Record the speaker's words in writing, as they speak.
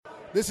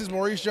This is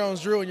Maurice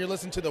Jones-Drew, and you're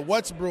listening to the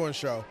What's Brewing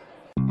Show.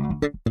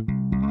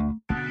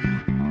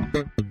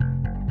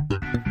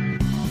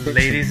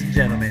 Ladies and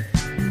gentlemen,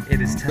 it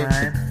is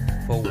time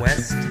for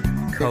West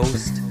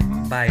Coast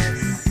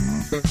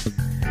Bias.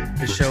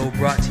 The show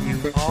brought to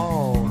you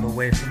all the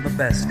way from the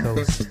best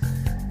coast.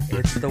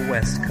 It's the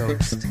West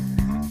Coast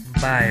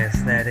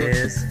Bias, that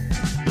is.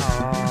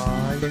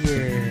 Aw,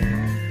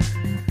 yeah.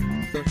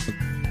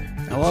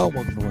 Hello,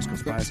 welcome to West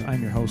Coast Bias.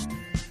 I'm your host,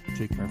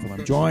 Jake Merrifield.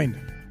 I'm joined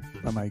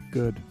by my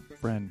good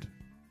friend,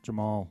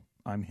 Jamal.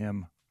 I'm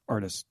him,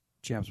 artist,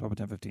 Champs, Papa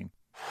 1015.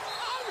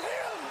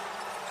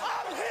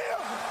 I'm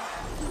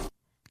him!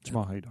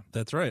 Jamal, how you doing?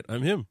 That's right.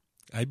 I'm him.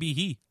 I be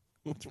he.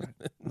 That's right.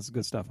 That's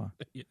good stuff, huh?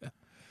 Yeah.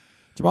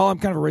 Jamal, I'm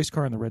kind of a race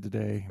car in the red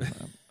today.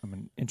 I'm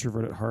an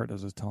introvert at heart,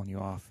 as I was telling you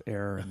off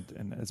air,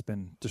 and it's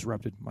been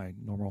disrupted, my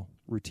normal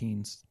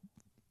routines,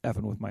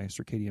 effing with my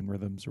circadian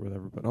rhythms or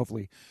whatever. But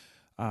hopefully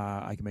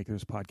I can make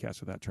this podcast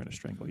without trying to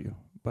strangle you.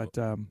 But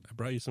I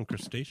brought you some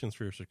crustaceans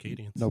for your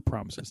circadians. no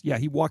promises. Yeah,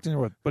 he walked in there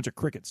with a bunch of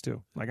crickets,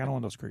 too. Like, I don't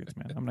want those crickets,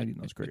 man. I'm not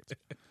eating those crickets.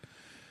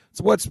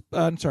 So it's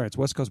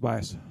West Coast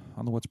Bias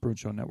on the What's Brewing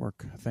Show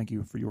Network. Thank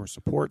you for your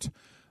support.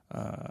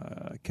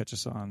 Catch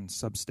us on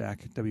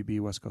Substack, WB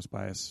West Coast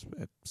Bias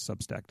at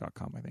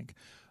substack.com, I think.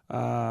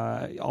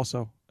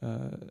 Also,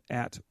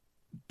 at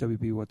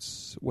WB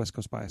West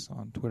Coast Bias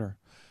on Twitter.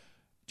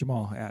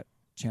 Jamal at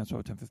Chance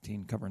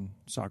 1015 covering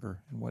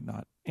soccer and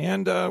whatnot.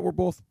 And we're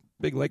both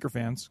big Laker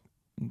fans,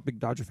 big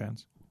Dodger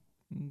fans,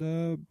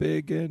 and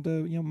big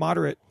and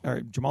moderate. All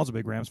right, Jamal's a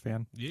big Rams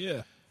fan.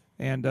 Yeah.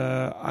 And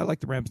I like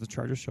the Rams and the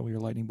Chargers. Show me your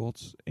lightning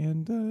bolts.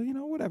 And,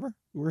 whatever.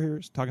 We're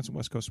here talking some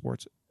West Coast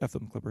sports. F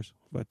them Clippers.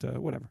 But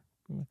whatever.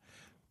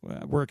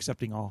 We're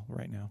accepting all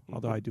right now.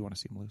 Although I do want to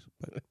see them lose.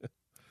 But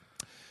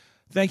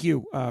thank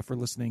you for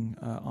listening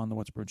on the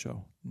What's Brewing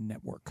Show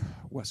Network.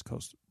 West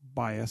Coast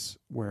Bias,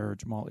 where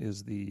Jamal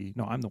is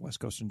I'm the West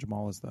Coast and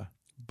Jamal is the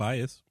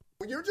Bias.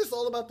 Well, you're just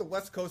all about the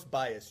West Coast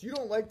bias. You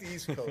don't like the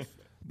East Coast.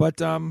 But,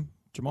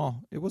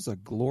 Jamal, it was a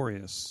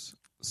glorious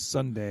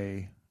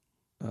Sunday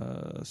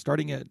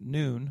starting at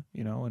noon,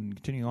 and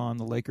continuing on,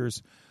 the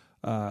Lakers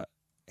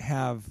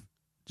have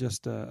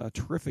just a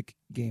terrific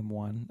game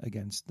one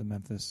against the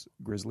Memphis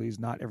Grizzlies.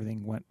 Not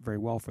everything went very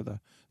well for the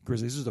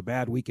Grizzlies. This was a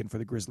bad weekend for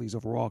the Grizzlies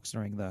overall,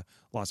 considering the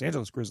Los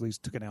Angeles Grizzlies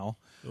took an L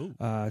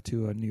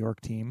to a New York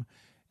team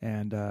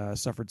and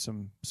suffered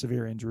some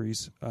severe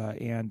injuries.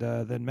 And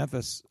then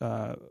Memphis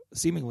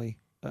seemingly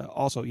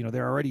also,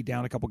 they're already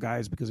down a couple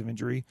guys because of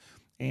injury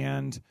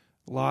and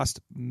lost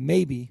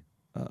maybe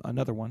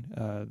another one,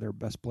 their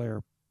best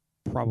player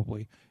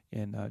probably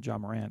in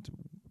John Morant,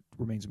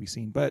 remains to be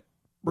seen. But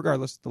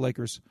regardless, the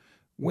Lakers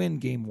win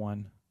game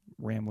one,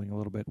 rambling a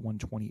little bit,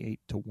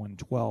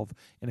 128-112,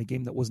 in a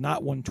game that was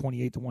not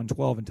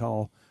 128-112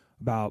 until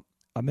about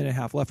a minute and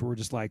a half left, where we're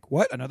just like,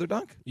 what, another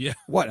dunk? Yeah.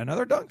 What,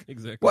 another dunk?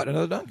 Exactly. What,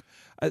 another dunk?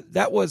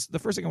 That was the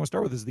first thing I want to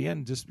start with is the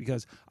end, just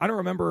because I don't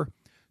remember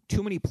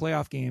too many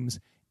playoff games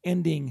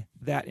ending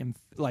that,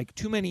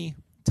 too many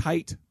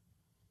tight,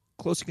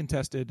 closely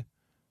contested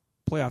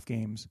playoff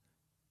games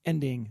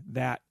ending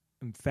that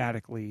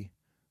emphatically,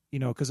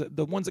 because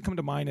the ones that come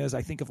to mind is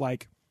I think of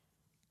like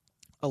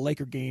a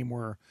Laker game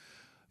where,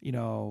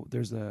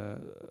 there's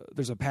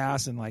a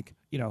pass and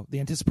the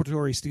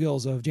anticipatory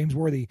steals of James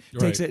Worthy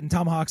takes it and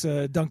tomahawks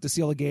a dunk to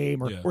seal a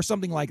game or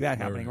something like that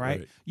happening,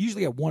 right?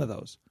 Usually at one of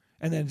those,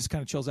 and then it just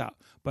kind of chills out.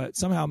 But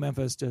somehow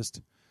Memphis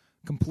just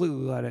completely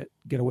let it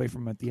get away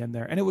from him at the end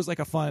there. And it was like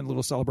a fun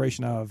little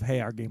celebration of,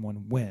 hey, our game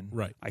one win,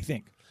 right? I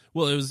think.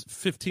 Well, it was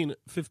 15.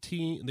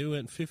 They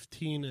went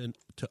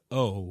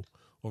 15-0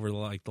 over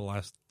the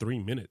last 3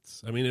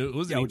 minutes. I mean, it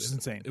was which is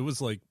insane. It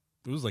was like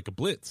a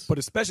blitz. But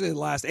especially the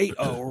last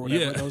 8-0 or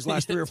whatever, those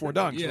last 3 or 4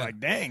 dunks. Yeah. You're like,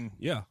 dang.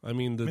 Yeah, I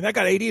mean that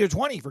got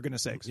 80-20 for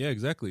goodness sakes. Yeah,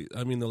 exactly.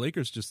 I mean, the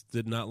Lakers just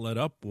did not let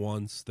up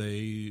once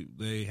they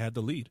had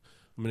the lead.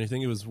 I mean, I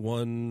think it was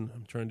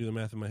I'm trying to do the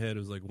math in my head. It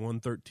was like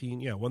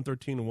 113. Yeah,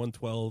 113 and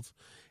 112,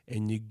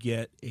 and you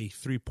get a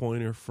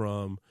 3-pointer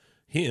from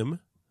him.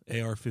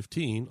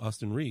 AR-15,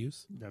 Austin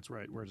Reeves. That's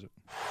right. Where is it?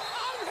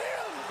 I'm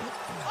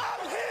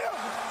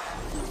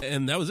him!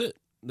 And that was it.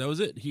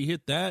 He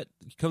hit that.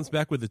 He comes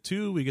back with a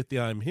 2. We get the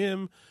I'm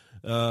him.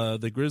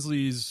 The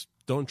Grizzlies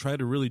don't try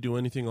to really do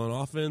anything on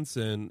offense.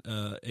 And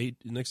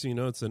next thing you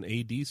know, it's an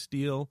AD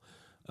steal.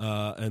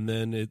 And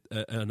then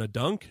and a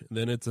dunk.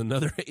 Then it's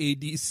another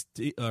AD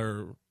steal,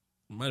 or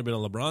might have been a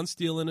LeBron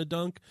steal and a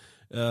dunk.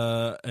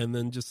 And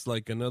then just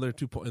like another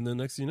 2 points, and then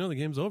next thing you know, the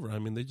game's over. I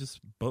mean, they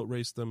just boat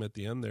raced them at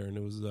the end there, and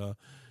it was, I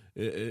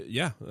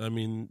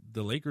mean,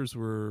 the Lakers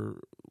were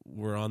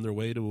on their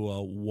way to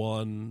a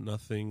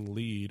 1-0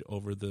 lead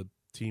over the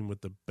team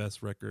with the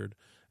best record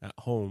at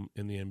home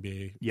in the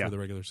NBA for the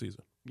regular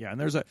season. Yeah, and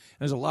there's a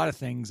lot of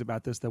things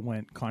about this that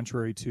went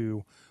contrary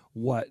to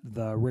what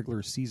the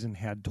regular season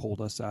had told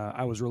us.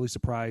 I was really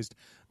surprised.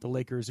 The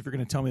Lakers, if you're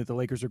going to tell me that the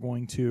Lakers are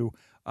going to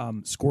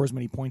score as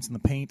many points in the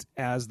paint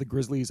as the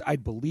Grizzlies,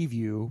 I'd believe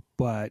you,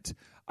 but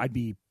I'd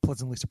be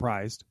pleasantly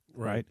surprised,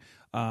 right?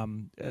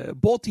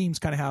 Both teams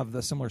kind of have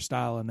the similar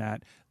style in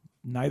that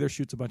Neither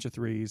shoots a bunch of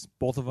threes.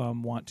 Both of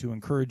them want to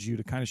encourage you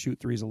to kind of shoot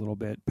threes a little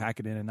bit, pack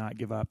it in, and not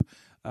give up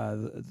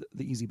the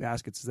easy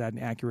baskets. Is that an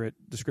accurate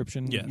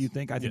description? Yes. You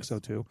think? I think Yes. so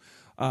too.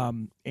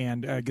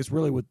 And I guess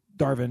really with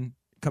Darvin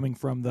coming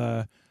from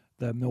the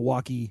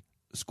Milwaukee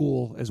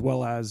school as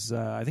well as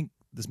I think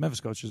this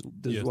Memphis coach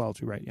does as well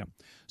too, right? Yeah.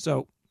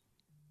 So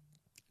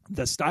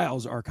the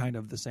styles are kind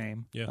of the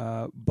same,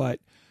 but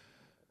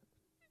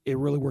it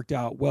really worked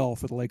out well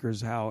for the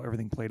Lakers how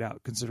everything played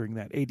out, considering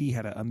that AD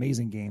had an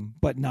amazing game,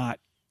 but not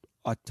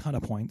a ton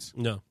of points.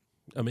 No.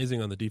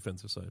 Amazing on the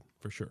defensive side,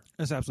 for sure.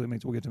 That's absolutely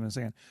amazing. We'll get to him in a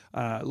second.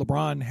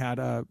 LeBron had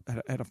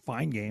a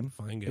fine game.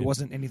 It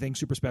wasn't anything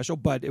super special,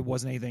 but it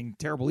wasn't anything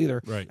terrible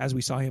either. Right. As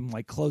we saw him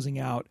like closing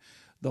out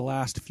the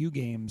last few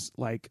games,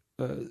 like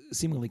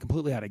seemingly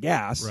completely out of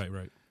gas.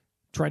 Right.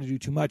 Trying to do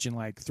too much and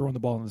like throwing the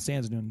ball in the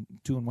stands and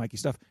doing wacky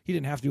stuff. He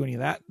didn't have to do any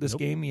of that this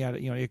game. He had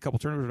he had a couple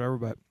turnovers or whatever,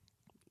 but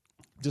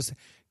just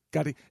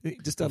got to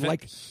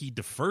like he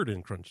deferred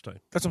in crunch time.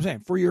 That's what I'm saying.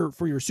 For your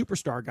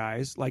superstar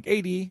guys like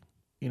AD,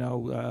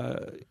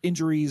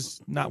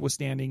 injuries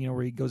notwithstanding,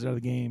 where he goes out of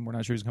the game, we're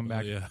not sure he's coming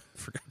back. Yeah,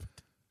 forgot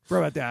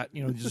about that.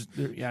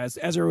 As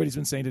everybody's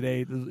been saying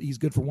today, he's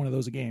good for one of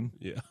those a game.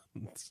 Yeah,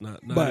 it's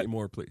not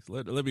anymore. Please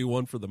let me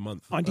one for the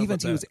month. On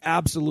defense, he was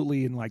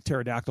absolutely in like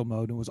pterodactyl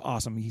mode and was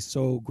awesome. He's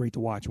so great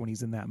to watch when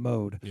he's in that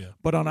mode. Yeah.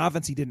 But on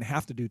offense, he didn't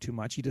have to do too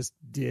much. He just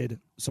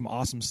did some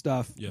awesome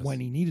stuff when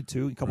he needed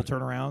to. A couple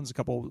turnarounds, a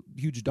couple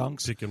huge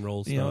dunks, pick and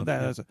roll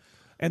stuff.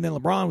 And then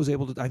LeBron was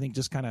able to, I think,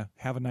 just kind of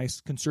have a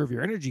nice conserve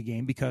your energy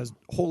game because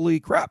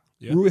holy crap,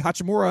 Rui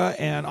Hachimura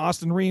and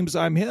Austin Reeves,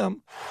 I'm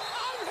him.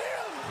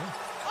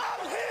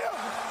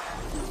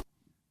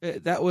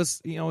 That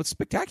was, it's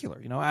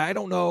spectacular. I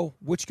don't know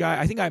which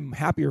guy. I think I'm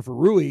happier for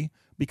Rui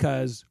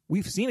because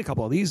we've seen a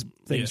couple of these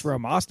things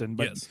from Austin,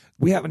 but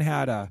we haven't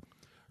had a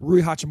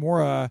Rui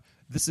Hachimura.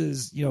 This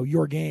is,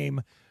 your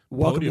game.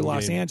 Welcome Podium to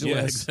Los game. Angeles.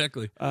 Yeah,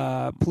 exactly.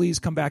 Please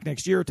come back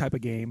next year type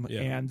of game. Yeah.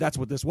 And that's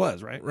what this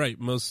was, right? Right.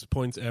 Most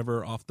points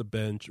ever off the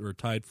bench, or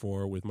tied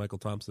for with Michael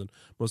Thompson.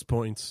 Most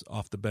points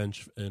off the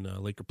bench in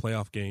a Laker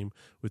playoff game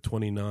with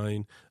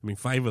 29.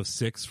 5 of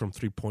 6 from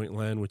 3-point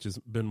land, which has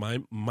been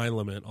my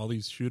limit. All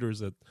these shooters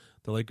that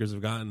the Lakers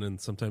have gotten,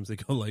 and sometimes they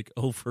go like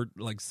 0 for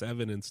like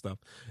 7 and stuff.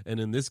 And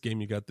in this game,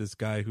 you got this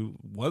guy who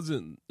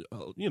wasn't,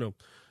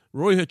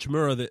 Rui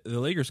Hachimura, the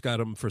Lakers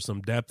got him for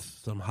some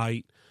depth, some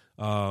height.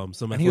 Some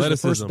athleticism. He was the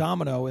first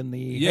domino in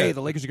the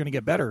the Lakers are going to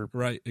get better.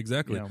 Right,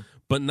 exactly.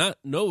 But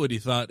nobody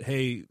thought,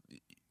 hey,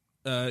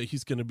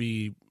 he's going to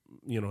be,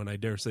 and I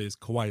dare say is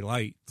Kawhi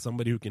Light,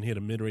 somebody who can hit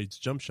a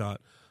mid-range jump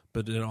shot,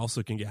 but it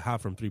also can get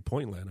hot from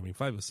 3-point land.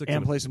 5 of 6.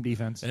 And play some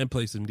defense. 5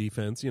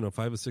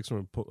 of 6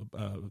 from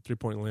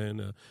 3-point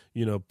land.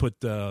 Put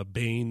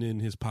Bane in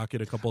his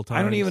pocket a couple of times.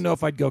 I don't even know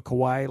if I'd go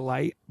Kawhi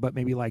Light, but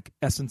maybe like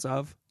essence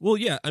of. Well,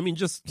 yeah.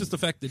 Just the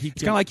fact that he.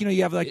 It's kind of like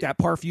you have like that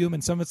perfume,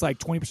 and some of it's like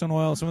 20%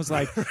 oil, some of it's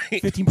like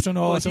 15%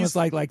 oil, some of it's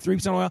like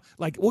 3% oil.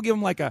 Like we'll give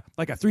him like a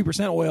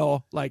 3%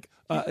 oil. Like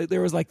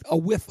there was like a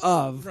whiff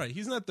of. Right.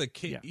 He's not the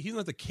he's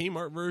not the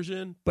Kmart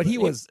version, but he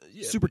was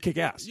super kick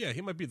ass. Yeah, he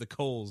might be the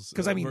Kohl's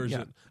version.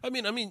 Yeah.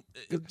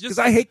 Because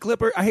I hate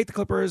the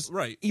Clippers.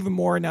 Right. Even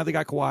more now they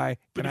got Kawhi,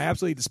 and I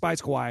absolutely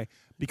despise Kawhi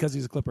because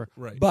he's a Clipper.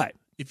 Right. But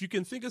if you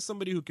can think of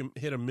somebody who can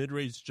hit a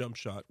mid-range jump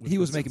shot, he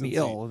was making me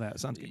ill in that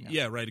Suns game.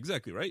 Yeah, right,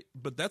 exactly, right.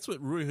 But that's what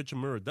Rui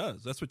Hachimura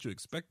does. That's what you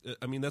expect.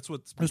 That's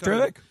what's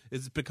terrific.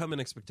 It's become an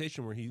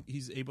expectation where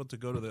he's able to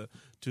go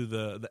to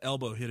the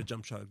elbow, hit a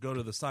jump shot, go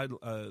to the side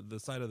of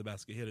the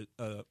basket, hit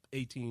a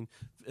 15,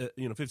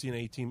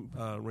 18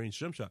 range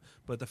jump shot.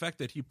 But the fact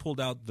that he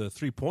pulled out the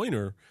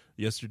 3-pointer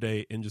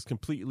yesterday and just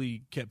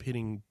completely kept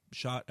hitting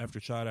shot after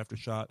shot after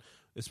shot,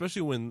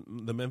 especially when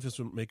the Memphis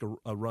would make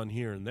a run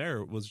here and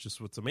there, was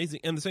just what's amazing.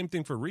 And the same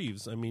thing for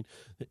Reeves.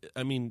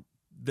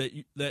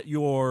 That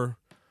your,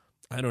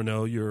 I don't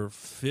know, your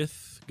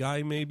 5th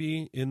guy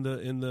maybe in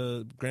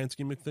the grand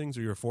scheme of things,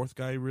 or your 4th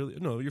guy really.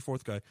 No, your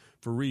 4th guy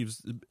for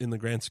Reeves in the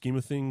grand scheme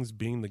of things,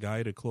 being the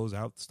guy to close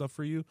out stuff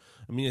for you.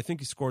 I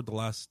think he scored the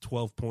last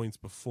 12 points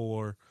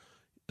before.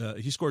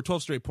 He scored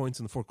 12 straight points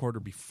in the fourth quarter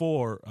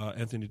before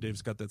Anthony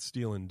Davis got that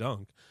steal and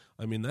dunk.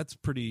 That's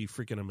pretty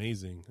freaking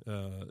amazing,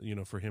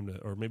 for him to,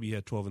 or maybe he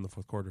had 12 in the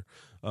fourth quarter.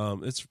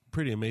 It's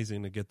pretty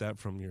amazing to get that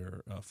from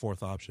your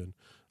 4th option,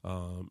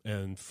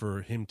 and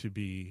for him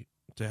to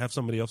have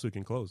somebody else who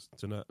can close,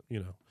 to not,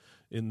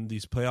 in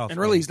these playoffs. And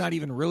really, he's not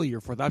even really your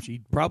 4th option.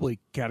 You'd probably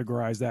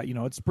categorize that,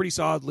 it's pretty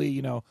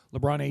solidly,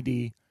 LeBron,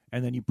 AD,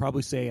 and then you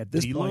probably say at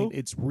this point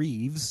it's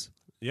Reeves.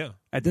 Yeah.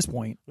 At this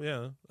point.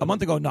 Yeah. A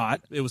month ago,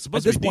 not. It was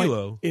supposed to be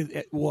D'Lo.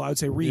 I would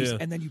say Reeves,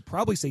 and then you'd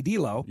probably say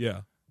D'Lo.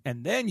 Yeah.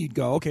 And then you'd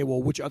go, okay,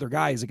 well, which other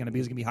guy is it going to be?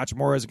 Is it going to be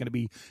Hachimura? Is it going to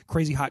be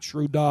Crazy Hot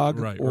Shrewd Dog?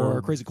 Right.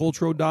 Or Crazy Cold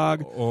Shrewd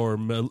Dog? Or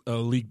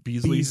Malik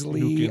Beasley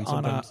who can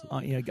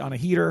on a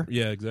heater.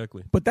 Yeah,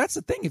 exactly. But that's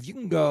the thing. If you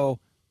can go,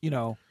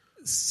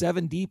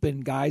 7 deep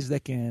in guys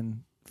that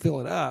can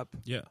fill it up,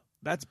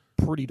 that's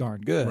pretty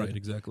darn good. Right,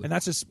 exactly. And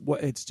that's just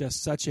it's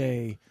just such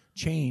a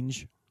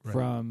change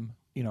from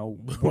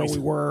where we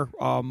were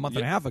a month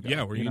and a half ago.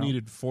 Yeah, where you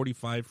needed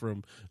 45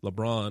 from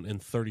LeBron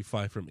and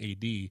 35 from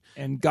AD.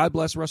 And God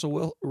bless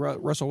Russell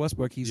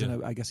Westbrook.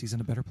 I guess he's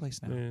in a better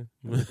place now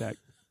with that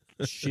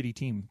shitty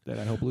team that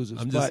I hope loses.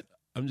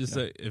 I'm just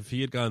saying, if he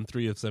had gone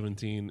 3 of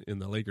 17 in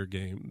the Laker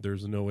game,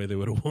 there's no way they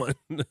would have won.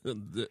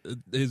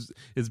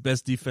 his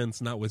best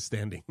defense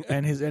notwithstanding,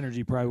 and his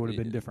energy probably would have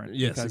been different.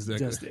 Yes, because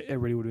exactly. just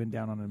everybody would have been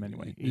down on him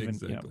anyway. Even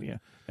exactly.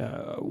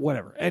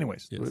 Whatever.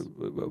 Anyways,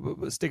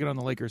 Yes. Stick it on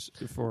the Lakers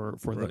for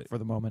Right.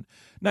 the moment.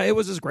 No, it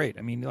was just great.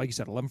 I mean, like you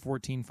said,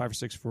 11-14, 5 or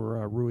 6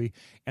 for Rui,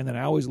 and then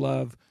I always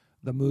love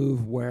the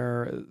move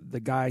where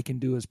the guy can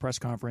do his press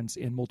conference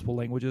in multiple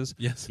languages.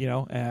 Yes.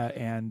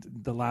 And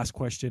the last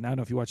question, I don't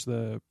know if you watched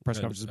the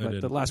press conferences,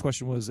 but the last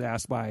question was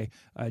asked by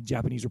a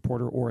Japanese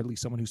reporter, or at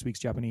least someone who speaks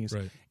Japanese.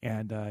 Right.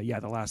 And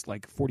the last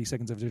 40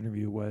 seconds of his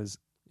interview was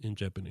in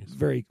Japanese.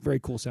 very, very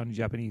cool sounding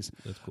Japanese.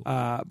 That's cool.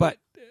 But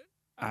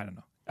I don't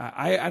know.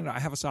 I don't know. I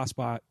have a soft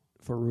spot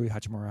for Rui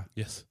Hachimura.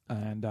 Yes.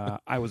 And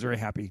I was very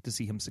happy to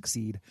see him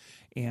succeed.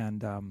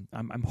 And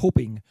I'm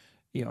hoping,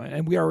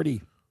 and we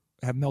already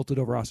have melted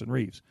over Austin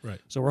Reeves.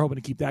 Right. So we're hoping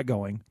to keep that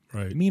going.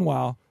 Right.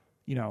 Meanwhile,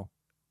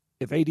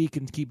 if AD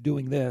can keep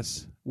doing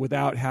this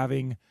without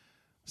having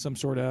some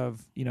sort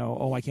of,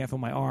 I can't feel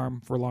my arm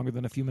for longer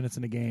than a few minutes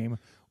in a game,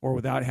 or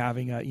without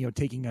having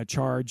taking a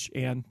charge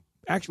and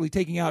actually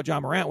taking out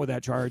John Morant with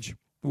that charge,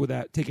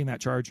 taking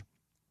that charge,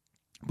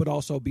 but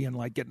also being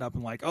getting up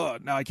and oh,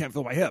 now I can't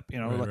feel my hip,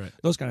 Right.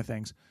 those kind of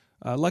things.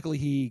 Luckily,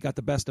 he got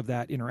the best of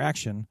that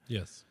interaction.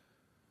 Yes.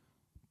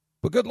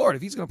 But good Lord,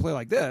 if he's going to play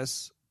like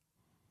this,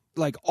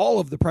 all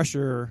of the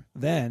pressure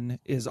then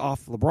is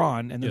off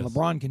LeBron, and then Yes.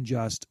 LeBron can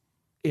just,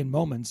 in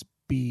moments,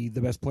 be the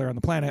best player on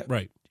the planet.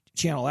 Right.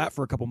 Channel that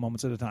for a couple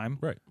moments at a time.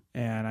 Right.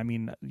 And, I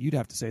mean, you'd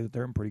have to say that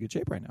they're in pretty good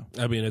shape right now.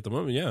 I mean, at the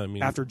moment, yeah. I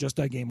mean, After just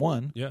game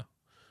one. yeah.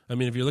 I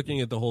mean, if you're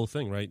looking at the whole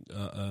thing, right,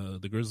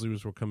 the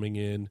Grizzlies were coming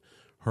in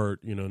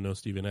hurt, no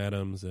Steven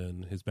Adams,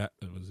 and his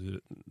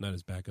not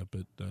his backup,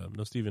 but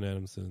no Steven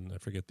Adams, and I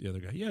forget the other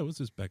guy. Yeah, it was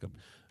his backup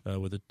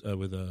with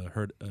a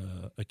hurt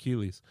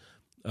Achilles.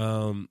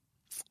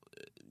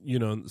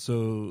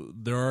 So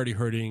they're already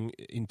hurting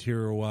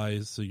interior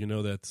wise. So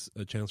that's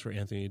a chance for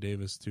Anthony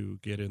Davis to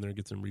get in there,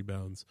 get some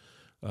rebounds,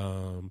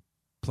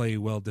 play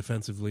well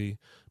defensively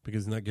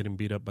because he's not getting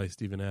beat up by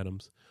Steven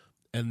Adams.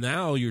 And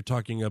now you're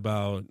talking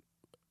about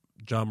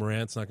John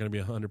Morant's not going to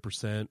be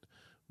 100%.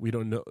 We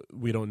don't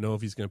know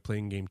if he's going to play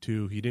in game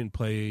 2. He didn't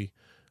play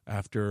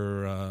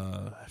after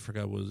I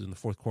forgot what was in the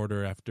fourth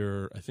quarter.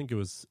 After I think it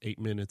was 8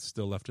 minutes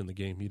still left in the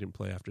game, he didn't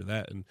play after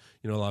that. And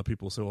a lot of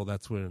people say, well,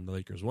 that's when the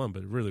Lakers won,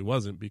 but it really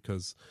wasn't,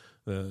 because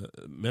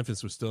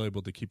Memphis was still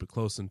able to keep it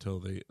close until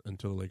the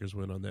Lakers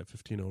went on that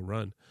 15-0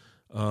 run.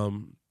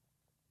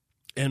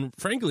 And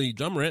frankly,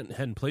 John Morant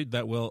hadn't played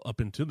that well up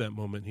until that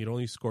moment. He'd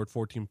only scored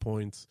 14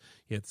 points.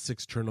 He had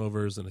 6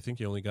 turnovers, and I think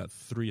he only got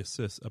 3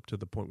 assists up to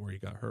the point where he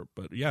got hurt.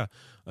 But yeah,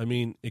 I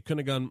mean, it couldn't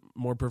have gone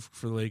more perfect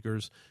for the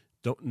Lakers.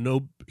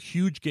 No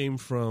huge game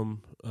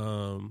from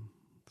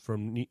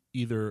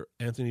either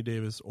Anthony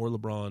Davis or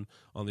LeBron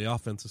on the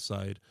offensive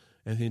side.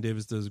 Anthony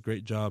Davis does a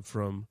great job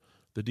from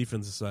the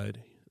defensive side.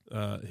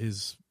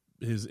 His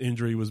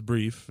injury was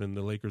brief, and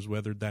the Lakers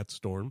weathered that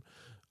storm.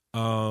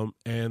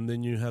 And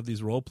then you have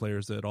these role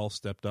players that all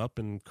stepped up,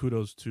 and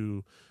kudos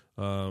to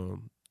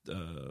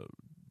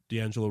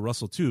D'Angelo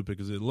Russell too,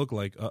 because it looked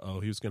like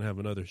he was going to have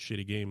another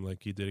shitty game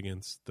like he did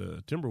against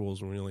the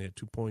Timberwolves when he only had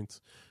 2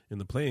 points in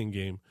the playing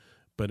game.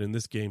 But in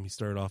this game, he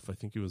started off, I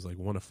think he was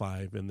 1 of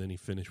 5, and then he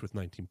finished with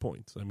 19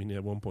 points. I mean,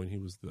 at one point, he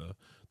was the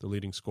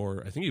leading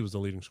scorer. I think he was the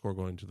leading scorer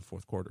going into the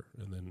fourth quarter,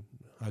 and then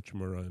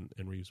Hachimura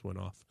and Reeves went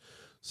off.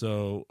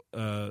 So,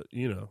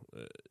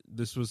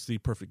 this was the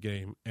perfect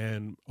game.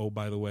 And, oh,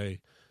 by the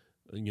way,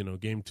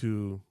 game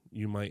 2,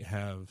 you might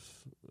have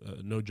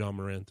no John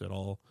Morant at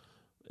all,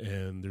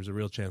 and there's a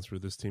real chance where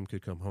this team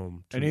could come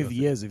home. And if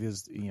he is,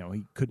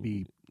 he could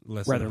be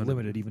less rather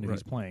limited even if right.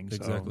 he's playing.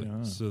 Exactly.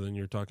 So, So then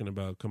you're talking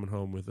about coming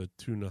home with a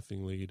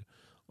 2-0 lead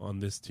on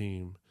this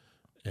team,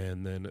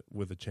 and then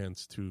with a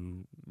chance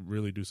to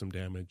really do some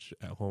damage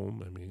at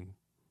home. I mean,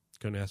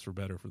 couldn't ask for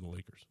better for the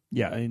Lakers.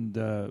 Yeah, and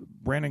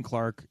Brandon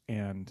Clark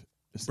and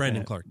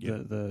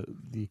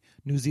the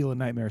New Zealand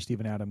Nightmare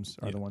Steven Adams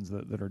are the ones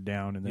that are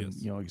down, and then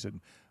like you said,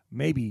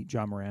 maybe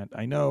John Morant.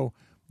 I know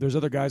there's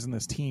other guys on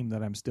this team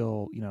that I'm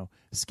still,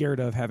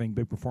 scared of having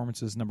big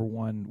performances. Number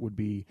one would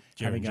be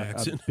having a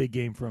big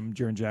game from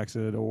Jaren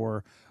Jackson,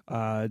 or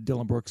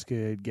Dylan Brooks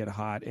could get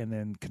hot, and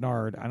then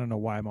Kennard. I don't know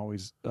why I'm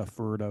always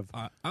afraid of.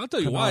 I'll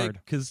tell you why,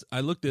 because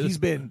I looked at he's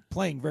been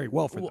playing very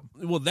well for them.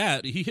 Well,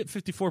 he hit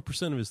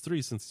 54% of his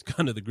threes since he's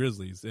gone to the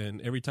Grizzlies, and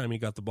every time he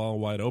got the ball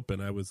wide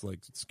open, I was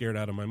scared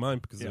out of my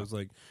mind, because I was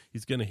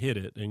he's going to hit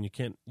it, and you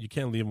can't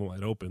leave him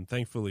wide open.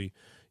 Thankfully,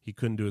 he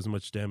couldn't do as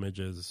much damage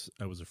as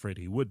I was afraid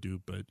he would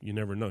do, but you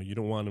never know. You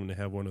don't want him to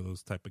have one of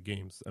those type of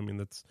games. I mean,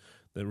 that's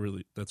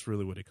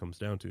really what it comes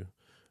down to.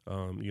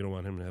 You don't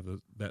want him to have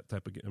that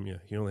type of game. I mean,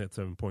 he only had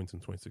 7 points in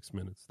 26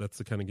 minutes. That's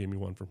the kind of game you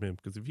want from him,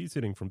 because if he's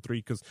hitting from three,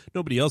 because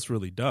nobody else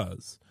really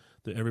does,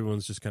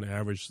 everyone's just kind of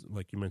average,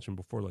 like you mentioned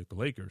before, like the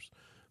Lakers,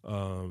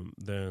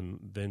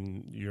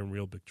 then you're in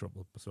real big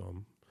trouble.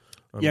 So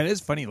yeah, it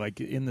is funny. Like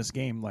in this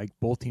game, like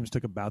both teams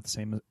took about the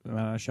same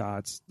amount of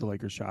shots. The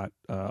Lakers shot,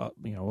 a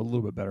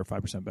little bit better,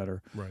 5%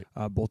 better. Right.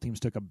 Both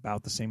teams took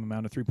about the same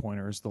amount of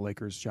 3-pointers. The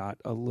Lakers shot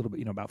a little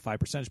bit, about 5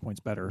 percentage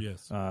points better.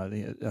 Yes.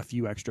 A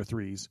few extra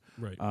threes.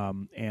 Right.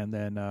 And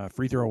then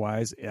free throw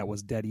wise, it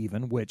was dead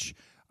even. Which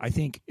I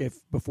think if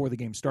before the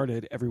game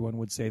started, everyone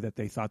would say that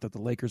they thought that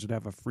the Lakers would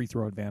have a free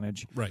throw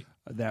advantage. Right.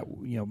 That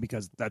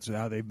because that's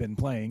how they've been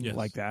playing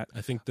like that.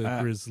 I think the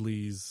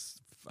Grizzlies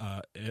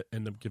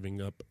end up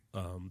giving up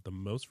the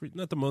most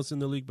not the most in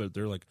the league, but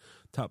they're like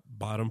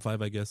bottom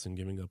 5, I guess, and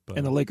giving up.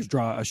 And the Lakers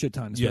draw a shit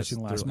ton, especially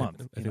in the last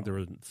month. I think there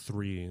were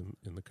 3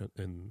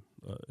 in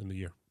the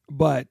year.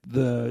 But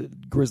the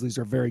Grizzlies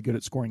are very good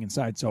at scoring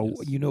inside, so it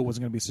wasn't going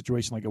to be a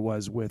situation like it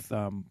was with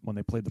when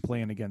they played the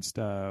play-in against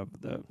the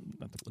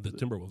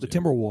Timberwolves. The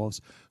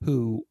Timberwolves,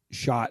 who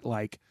shot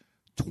like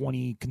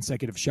 20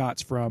 consecutive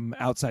shots from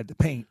outside the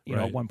paint.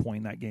 At one point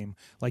in that game,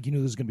 like there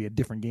was going to be a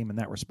different game in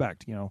that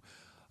respect.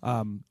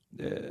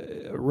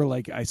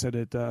 Like I said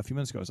it a few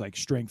minutes ago, it's like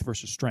strength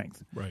versus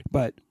strength. Right.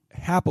 But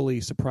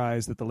happily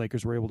surprised that the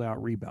Lakers were able to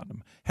out-rebound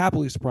them.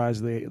 Happily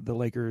surprised the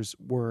Lakers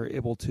were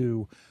able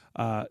to,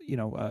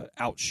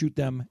 outshoot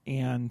them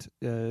and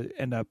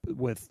end up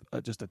with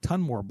just a ton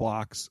more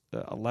blocks,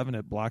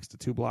 11 blocks to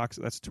 2 blocks.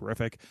 That's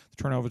terrific.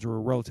 The turnovers were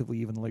relatively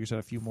even. The Lakers had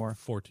a few more.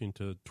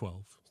 14-12.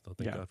 So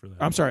thank God for that.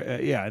 I'm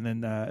sorry. And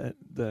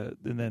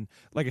then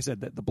like I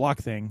said, the block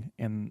thing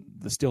and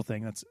the steal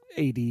thing. That's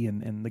AD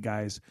and the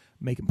guys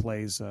making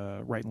plays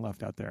right and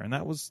left out there, and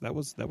that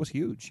was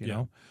huge. You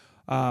know.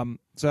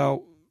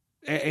 So,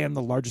 and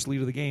the largest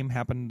lead of the game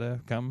happened to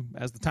come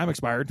as the time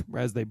expired,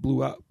 as they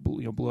blew out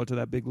to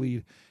that big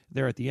lead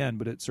there at the end.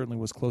 But it certainly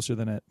was closer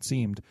than it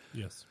seemed.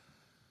 Yes.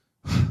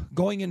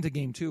 Going into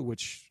Game 2,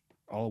 which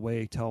all the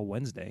way till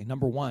Wednesday,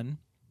 number one,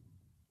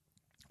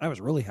 I was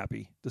really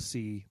happy to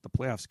see the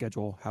playoff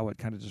schedule, how it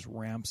kind of just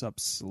ramps up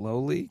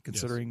slowly,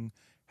 considering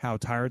how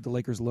tired the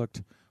Lakers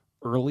looked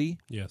early.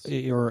 Yes.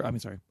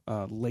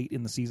 Late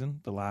in the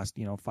season, the last,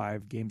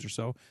 5 games or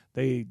so.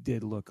 They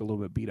did look a little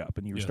bit beat up,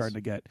 and you were starting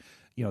to get,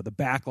 the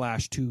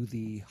backlash to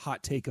the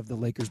hot take of the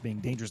Lakers being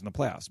dangerous in the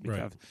playoffs.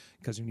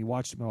 Because when you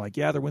watch them, they're like,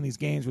 they're winning these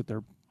games, but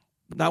they're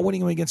not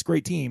winning them against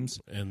great teams.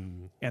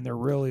 And they're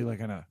really like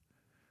kind of,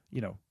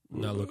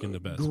 not looking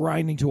the best.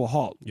 Grinding to a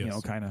halt, yes.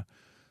 Kind of.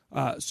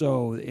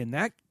 So in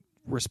that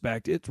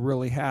respect, it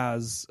really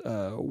has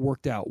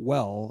worked out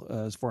well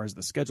as far as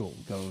the schedule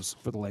goes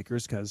for the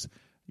Lakers, because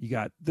you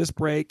got this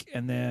break,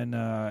 and then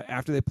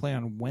after they play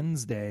on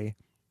Wednesday,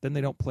 then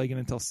they don't play again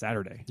until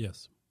Saturday.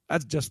 Yes.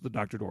 That's just the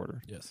doctored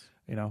order. Yes.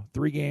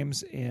 3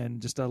 games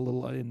in just a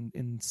little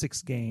in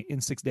 6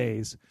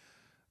 days,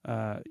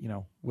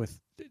 with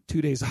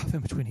 2 days off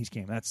in between each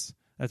game. That's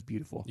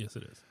beautiful. Yes,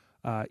 it is.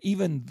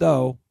 Even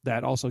though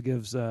that also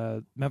gives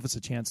Memphis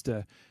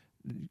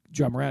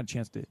John Morant a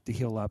chance to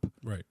heal up.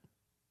 Right.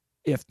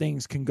 If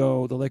things can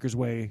go the Lakers'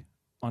 way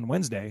on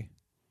Wednesday,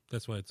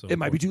 that's why it's so it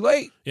might be too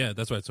late. Yeah,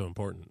 that's why it's so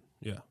important.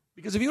 Yeah.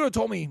 Because if you would have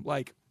told me,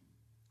 like,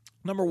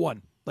 number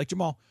one, like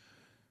Jamal,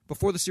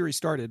 before the series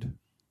started,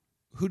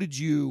 who did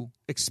you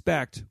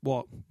expect?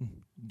 Well,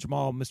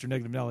 Jamal, Mr.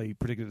 Negative Nelly,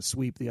 predicted a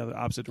sweep the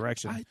opposite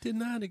direction. I did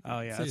not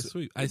say a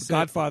sweep.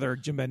 Godfather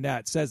Jim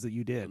Bennett says that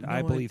you did. No,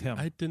 I believe him.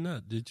 I did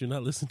not. Did you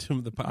not listen to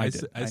him? I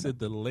said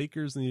the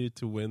Lakers needed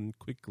to win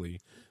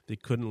quickly. They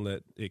couldn't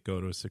let it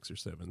go to a 6 or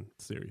 7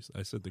 series.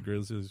 I said the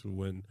Grizzlies would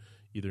win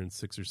either in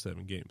 6 or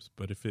 7 games.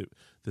 But if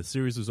the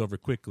series was over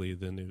quickly,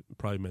 then it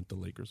probably meant the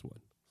Lakers won.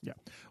 Yeah.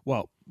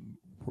 Well,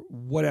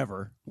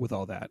 whatever with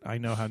all that. I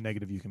know how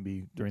negative you can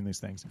be during these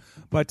things.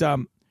 But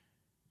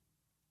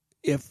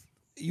if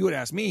you had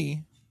asked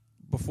me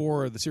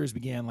before the series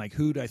began, like,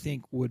 who do I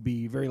think would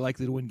be very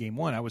likely to win Game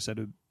 1, I would have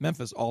said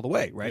Memphis all the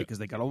way, right? Because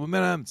they got all the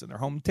momentum. It's in their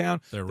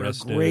hometown. They're a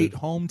great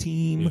home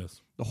team.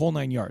 Yes. The whole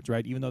 9 yards,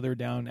 right? Even though they're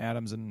down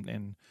Adams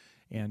and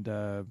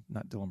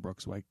not Dylan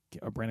Brooks,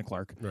 Brandon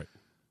Clark. Right.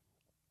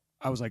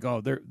 I was like,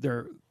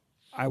 they're.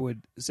 I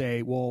would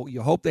say, well,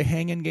 you hope they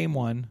hang in Game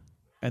 1,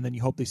 and then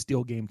you hope they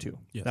steal Game 2.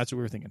 Yes. That's what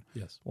we were thinking.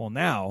 Yes. Well,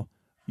 now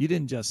you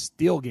didn't just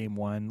steal Game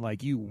 1,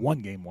 like you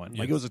won Game 1. Yes.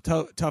 Like it was a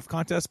tough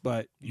contest,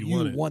 but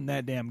you won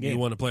that damn game. You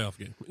won a playoff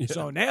game. Yeah.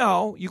 So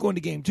now you go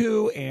into Game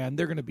 2, and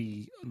they're going to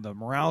be the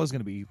morale is going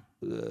to be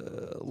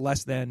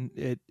less than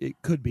it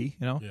could be,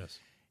 Yes.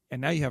 And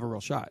now you have a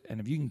real shot.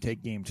 And if you can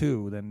take Game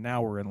 2, then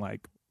now we're in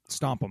like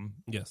stomp them.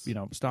 Yes.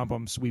 Stomp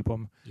them, sweep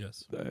them.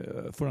 Yes.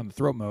 Foot on the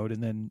throat mode,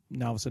 and then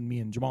now all of a sudden, me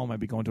and Jamal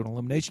might be going to an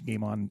elimination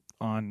game on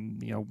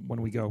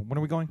when we go. When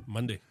are we going?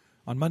 Monday.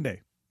 On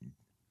Monday.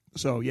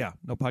 So yeah,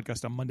 no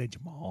podcast on Monday,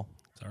 Jamal.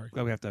 Sorry.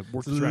 Glad we have to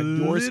work around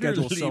your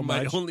schedule so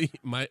much.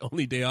 My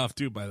only day off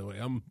too. By the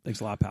way, thanks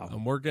a lot, pal.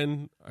 I'm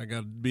working. I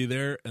got to be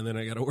there, and then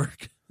I got to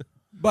work.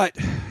 But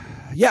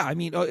Yeah, I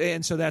mean,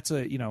 and so that's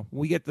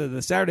we get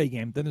the Saturday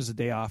game, then there's a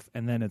day off,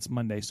 and then it's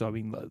Monday. So I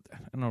mean,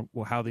 I don't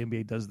know how the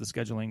NBA does the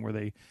scheduling where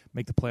they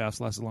make the playoffs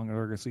last as long as the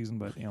regular season,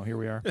 but here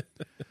we are.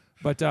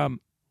 But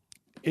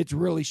it's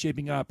really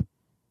shaping up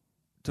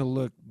to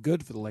look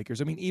good for the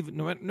Lakers. I mean, even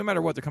no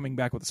matter what, they're coming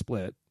back with a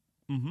split,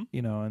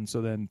 and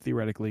so then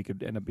theoretically it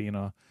could end up being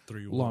a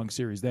 3-1. long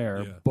series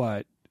there. Yeah.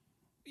 But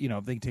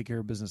if they can take care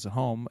of business at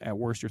home, at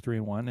worst you're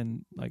 3-1,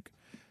 and like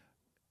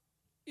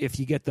if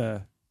you get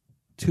the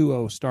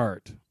 2-0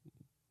 start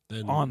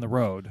Then, on the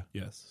road,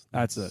 yes,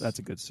 that's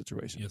a good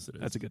situation. Yes, it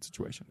is. That's a good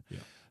situation. Yeah.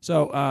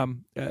 So,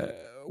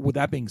 with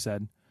that being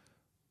said,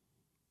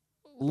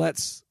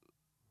 let's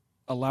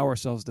allow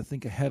ourselves to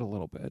think ahead a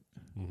little bit,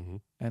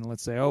 and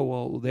let's say, oh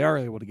well, they are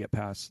able to get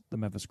past the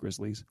Memphis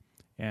Grizzlies,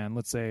 and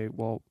let's say,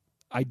 well,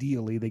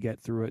 ideally they get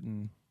through it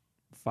in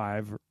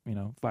 5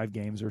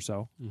 games or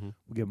so. We'll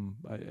give them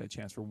a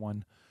chance for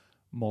one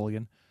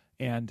mulligan,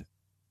 and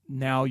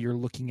now you're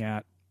looking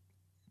at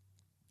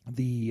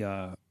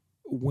the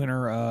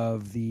winner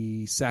of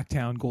the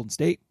Sacktown Golden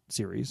State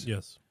series.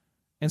 Yes.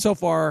 And so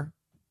far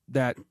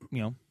that,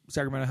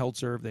 Sacramento held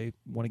serve. They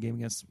won a game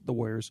against the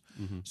Warriors.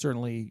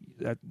 Certainly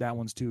that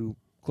one's too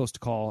close to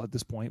call at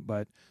this point,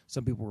 but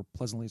some people were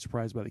pleasantly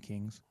surprised by the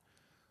Kings.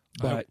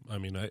 But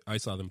I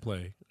saw them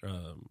play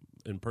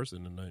in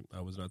person, and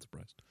I was not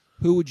surprised.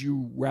 Who would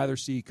you rather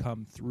see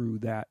come through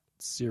that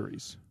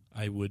series?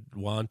 I would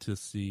want to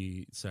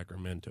see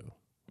Sacramento.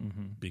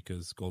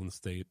 Because Golden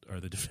State are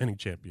the defending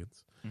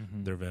champions.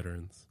 They're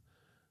veterans.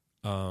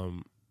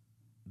 The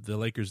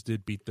Lakers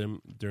did beat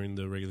them during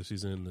the regular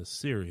season in the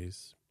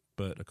series,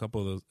 but a couple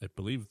of those, I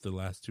believe the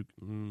last two,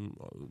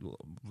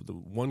 the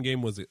one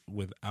game was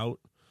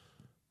without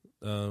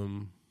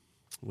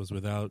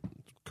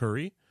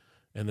Curry,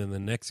 and then the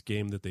next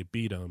game that they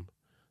beat him,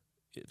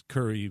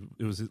 Curry,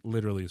 it was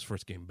literally his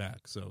first game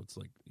back, so it's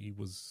like he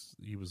was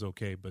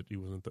okay, but he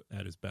wasn't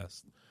at his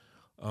best.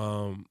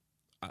 The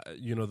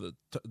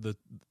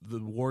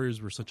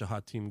Warriors were such a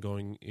hot team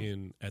going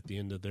in at the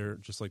end of their,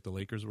 just like the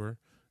Lakers were.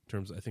 In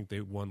terms, I think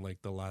they won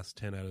like the last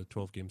 10 out of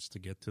 12 games to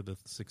get to the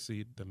 6th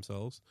seed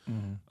themselves.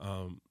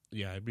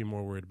 I'd be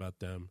more worried about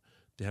them.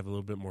 They have a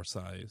little bit more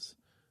size.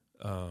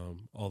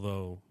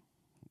 Although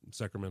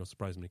Sacramento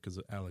surprised me because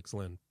Alex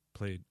Len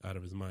played out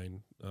of his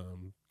mind,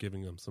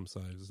 giving them some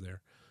size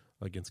there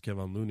against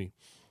Kevon Looney.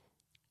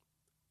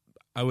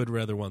 I would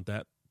rather want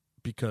that.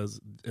 Because,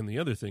 and the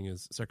other thing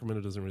is,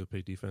 Sacramento doesn't really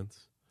play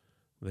defense.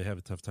 They have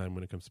a tough time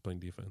when it comes to playing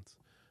defense.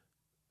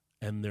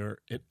 And they're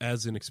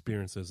as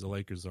inexperienced as the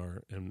Lakers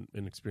are, and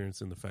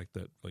inexperienced in the fact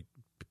that, like,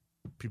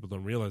 people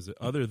don't realize it.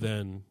 Other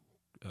than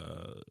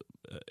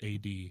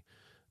AD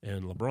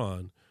and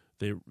LeBron,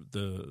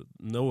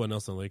 no one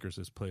else on the Lakers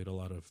has played a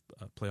lot of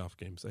playoff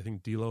games. I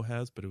think D'Lo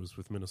has, but it was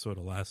with Minnesota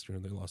last year,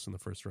 and they lost in the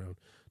first round.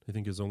 I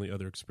think his only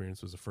other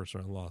experience was a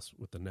first-round loss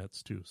with the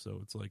Nets, too.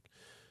 So it's like,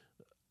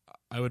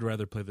 I would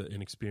rather play the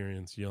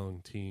inexperienced young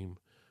team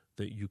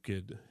that you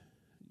could,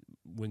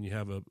 when you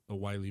have a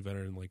wily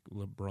veteran like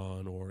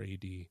LeBron or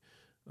AD,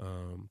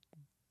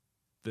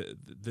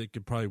 they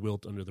could probably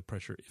wilt under the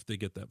pressure if they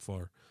get that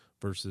far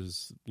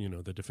versus,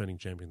 the defending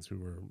champions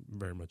who are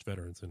very much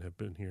veterans and have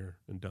been here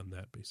and done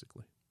that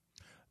basically.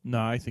 No,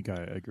 I think I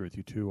agree with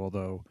you too,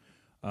 although,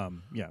 I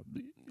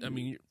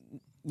mean,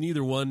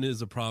 neither one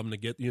is a problem to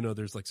get,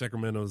 there's like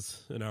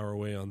Sacramento's an hour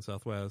away on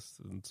Southwest,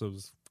 and so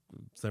is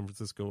San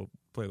Francisco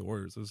play the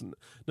Warriors. There's none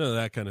of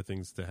that kind of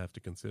things to have to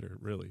consider,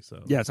 really.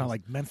 So yeah, it's not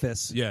like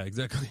Memphis. Yeah,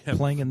 exactly.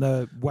 Playing in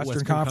the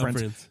Western Conference.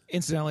 Conference.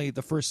 Incidentally,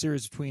 the first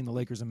series between the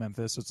Lakers and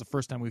Memphis. So it's the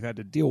first time we've had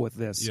to deal with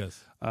this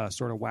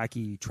sort of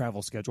wacky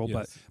travel schedule. Yes.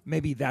 But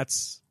maybe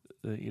that's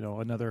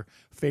another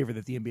favor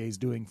that the NBA is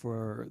doing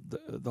for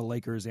the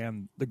Lakers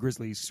and the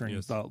Grizzlies.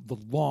 The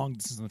long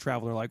distance in the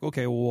travel. They're like,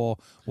 okay, well,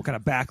 we'll kind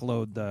of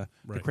backload the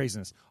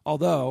craziness.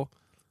 Although,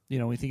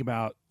 when you think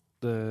about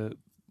the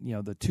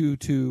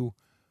 2-2,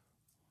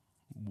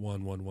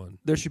 1-1-1.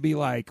 there should be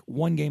like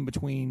one game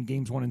between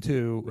games 1 and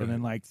 2, and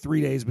then like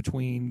 3 days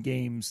between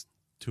games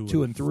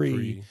 2 and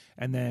 3,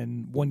 and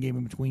then one game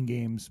in between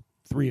games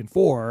 3 and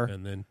 4,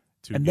 and then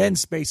then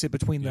space it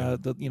between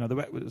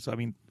the so I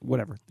mean,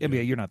 whatever.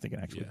 NBA, you're not thinking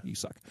actually, you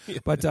suck.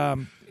 But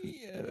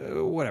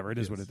whatever, it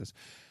is what it is.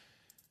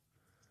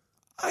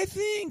 I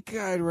think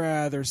I'd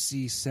rather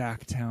see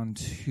Sacktown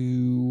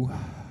 2.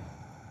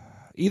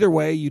 Either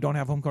way, you don't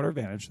have home court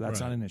advantage. That's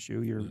not an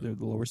issue. They're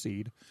the lower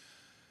seed.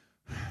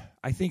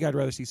 I think I'd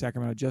rather see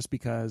Sacramento just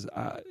because,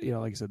 like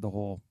I said, the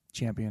whole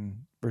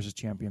champion versus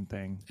champion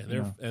thing.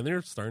 And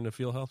they're starting to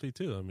feel healthy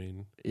too. I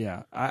mean,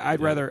 I'd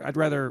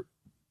rather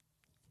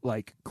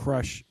like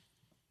crush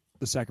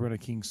the Sacramento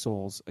Kings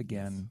souls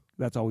again.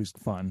 That's always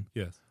fun.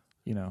 Yes.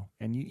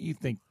 And you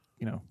think,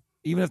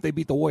 even if they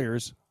beat the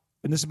Warriors,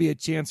 and this would be a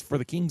chance for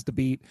the Kings to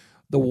beat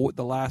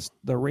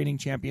the reigning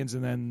champions,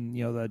 and then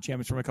the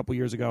champions from a couple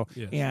years ago,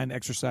 and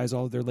exercise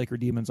all of their Laker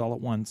demons all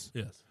at once.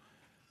 Yes.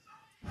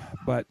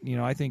 But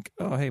I think,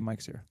 oh hey,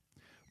 Mike's here.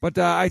 But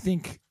I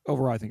think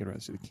overall, I think I'd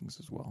rather see the Kings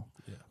as well.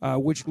 Yeah.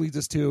 Which leads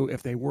us to,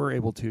 if they were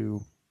able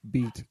to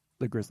beat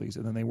the Grizzlies,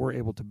 and then they were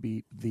able to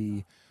beat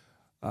the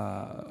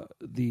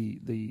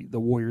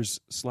Warriors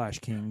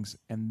 / Kings,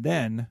 and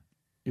then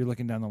you're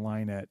looking down the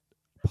line at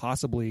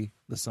possibly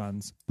the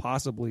Suns,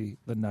 possibly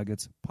the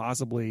Nuggets,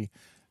 possibly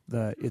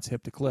it's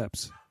hip to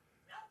Clips.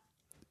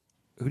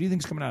 Who do you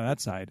think's coming out of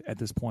that side at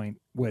this point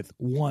with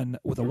a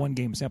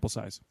 1-game sample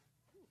size?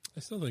 I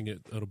still think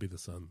it'll be the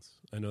Suns.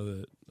 I know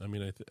that. I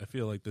mean, I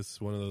feel like this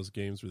is one of those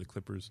games where the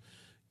Clippers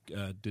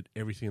did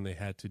everything they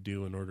had to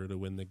do in order to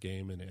win the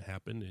game, and it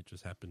happened. It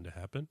just happened to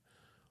happen.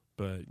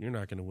 But you're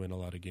not going to win a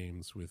lot of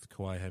games with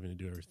Kawhi having to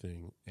do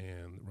everything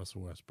and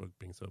Russell Westbrook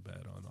being so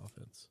bad on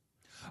offense.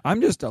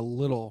 I'm just a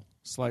little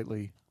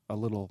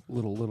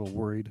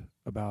worried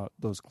about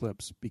those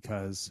Clips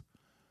because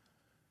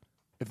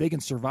if they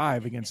can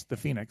survive against the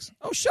Phoenix.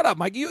 Oh, shut up,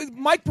 Mike.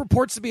 Mike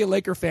purports to be a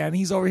Laker fan.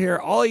 He's over here.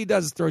 All he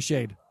does is throw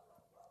shade.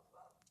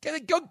 Go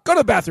to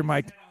the bathroom,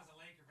 Mike.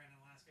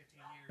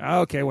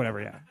 Okay,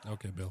 whatever, yeah.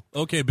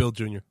 Okay, Bill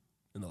Jr.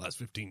 In the last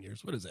 15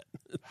 years. What is that?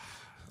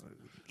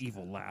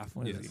 Evil laugh.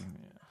 What yes. is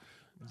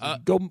he?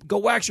 Go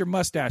wax your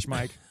mustache,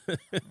 Mike.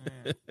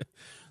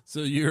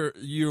 So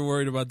you're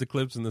worried about the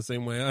Clips in the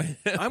same way I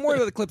am? I'm worried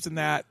about the Clips in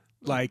that,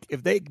 like,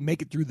 if they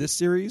make it through this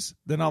series,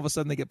 then all of a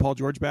sudden they get Paul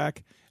George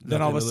back.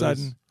 Then all of a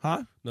sudden,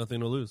 nothing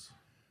to lose.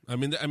 I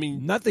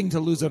mean, nothing to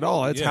lose at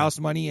all. It's house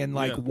money, and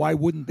Yeah. why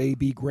wouldn't they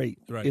be great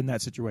in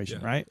that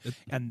situation, right?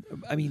 And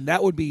I mean,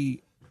 that would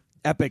be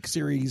epic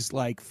series,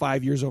 like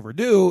 5 years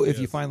overdue if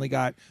you finally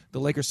got the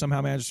Lakers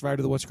somehow managed to survive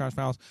to the Western Conference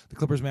Finals, the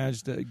Clippers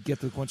managed to get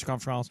to the Western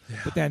Conference Finals,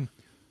 but then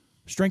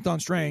strength on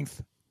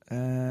strength.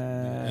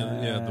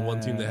 And the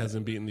one team that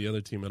hasn't beaten the other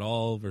team at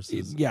all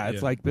versus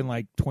it's been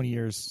like 20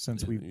 years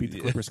since we beat the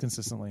Clippers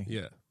consistently.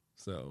 Yeah,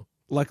 so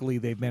luckily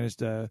they've managed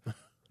to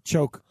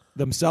choke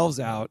themselves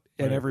out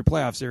in every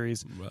playoff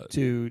series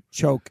to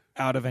choke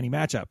out of any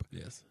matchup.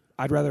 Yes,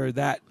 I'd rather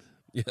that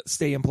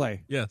stay in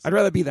play. Yes, I'd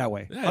rather be that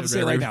way. I'll just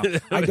say it right now.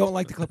 I don't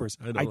like the Clippers.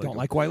 I don't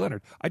like Kawhi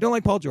Leonard. I don't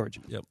like Paul George.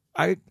 Yep.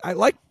 I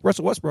like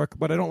Russell Westbrook,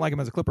 but I don't like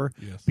him as a Clipper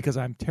because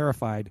I'm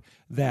terrified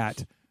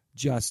that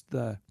just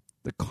the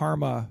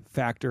karma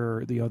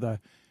factor,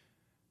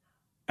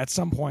 at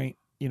some point,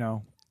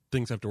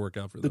 things have to work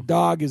out for them. The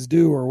dog is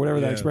due, or whatever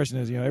that expression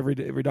is.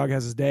 Every dog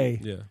has his day.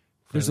 Yeah,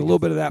 there's a little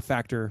bit of that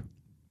factor.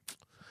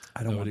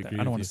 I don't want that. I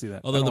don't want to see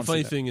that. Although the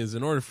funny thing is,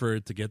 in order for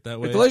it to get that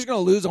way, if the Lakers are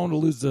going to lose, I want to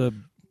lose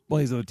one of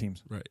these other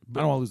teams. Right. I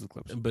don't want to lose the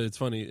Clips. But it's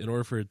funny, in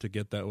order for it to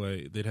get that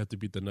way, they'd have to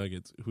beat the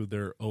Nuggets, who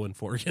they're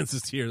 0-4 against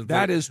this year.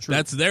 That is true.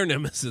 That's their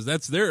nemesis.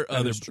 That's their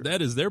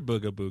that is their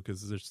bugaboo,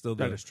 because there's still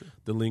the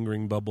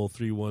lingering bubble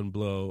 3-1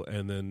 blow,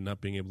 and then not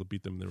being able to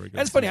beat them in the regular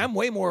That's funny. I'm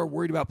way more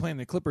worried about playing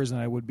the Clippers than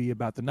I would be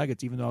about the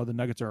Nuggets, even though the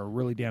Nuggets are a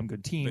really damn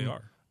good team. They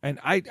are. And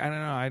I don't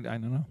know. I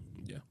don't know.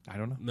 Yeah. I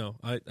don't know. No,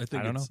 I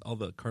think it's all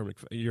the karmic.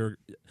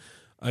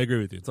 I agree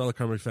with you. It's all the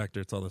karmic factor.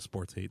 It's all the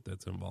sports hate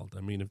that's involved.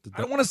 I mean, I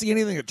don't want to see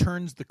anything that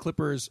turns the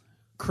Clippers'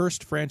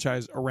 cursed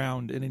franchise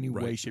around in any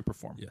way, shape, or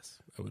form. Yes,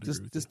 I would agree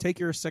with you. Just take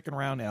your second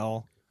round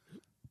L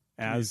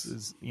as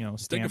is,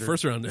 standard. Take a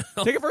first round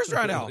L. Take a first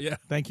round L. Yeah.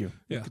 Thank you.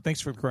 Yeah. Thanks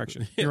for the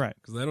correction. Yeah. You're right.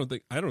 Because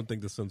I don't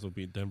think the Suns will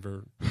beat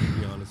Denver, to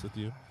be honest with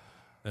you.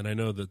 And I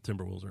know the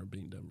Timberwolves aren't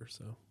beating Denver,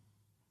 so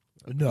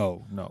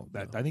no.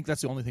 I think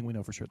that's the only thing we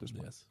know for sure at this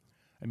point. Yes.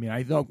 I mean,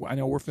 I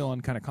know we're feeling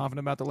kind of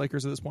confident about the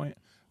Lakers at this point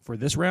for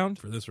this round,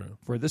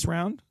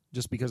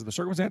 just because of the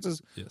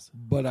circumstances. Yes.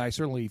 But I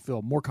certainly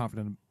feel more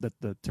confident that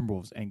the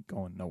Timberwolves ain't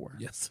going nowhere.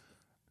 Yes.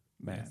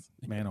 Man,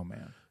 oh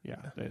man. Yeah.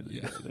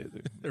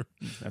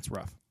 That's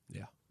rough.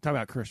 Yeah. Talk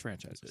about cursed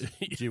franchises.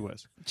 Gee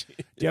whiz. Do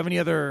you have any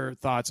other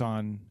thoughts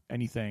on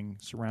anything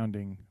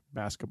surrounding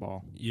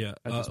basketball? Yeah.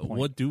 At this point?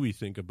 What do we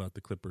think about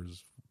the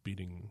Clippers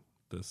beating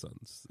the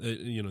Suns?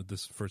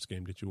 This first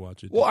game, did you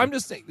watch it? Well, I'm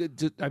just saying.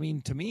 I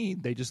mean, to me,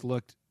 they just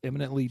looked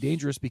imminently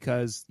dangerous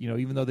because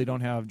even though they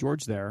don't have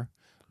George there,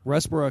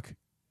 Westbrook,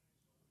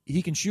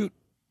 he can shoot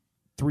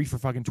 3 for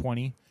fucking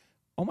 20.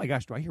 Oh my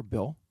gosh, do I hear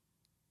Bill?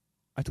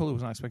 I totally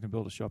was not expecting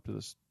Bill to show up to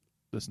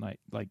this night.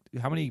 Like,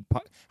 how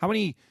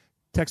many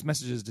text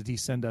messages did he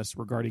send us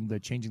regarding the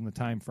changing the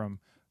time from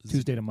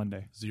Tuesday to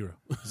Monday? 0.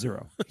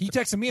 He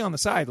texted me on the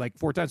side like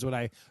 4 times, but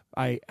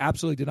I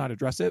absolutely did not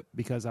address it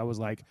because I was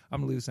like,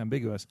 I'm going to leave this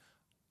ambiguous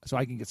so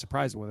I can get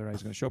surprised whether or not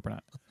he's going to show up or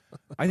not.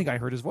 I think I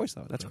heard his voice,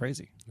 though. That's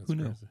crazy. Who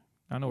knew? Crazy.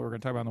 I know what we're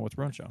going to talk about on the What's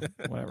Brown show.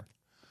 Whatever.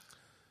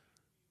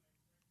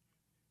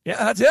 Yeah,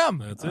 that's him.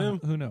 That's him.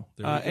 Who knew?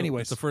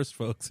 Anyways. It's a first,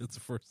 folks. It's a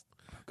first.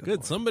 Good.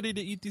 Lord. Somebody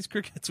to eat these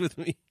crickets with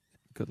me.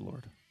 Good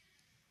Lord.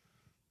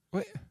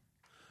 Wait.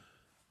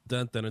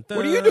 Dun, dun, dun, dun.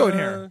 What are you doing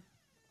here?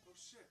 Oh,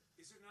 shit.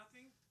 Is there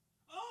nothing?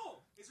 Oh,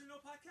 is there no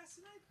podcast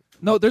tonight?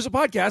 No, there's a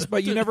podcast,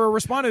 but you never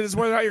responded as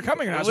whether or not you're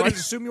coming or not, so I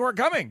just assumed you weren't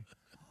coming.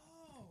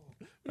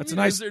 That's a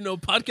nice. Is there no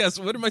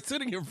podcast? What am I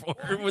sitting here for?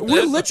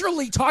 We're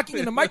literally talking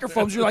into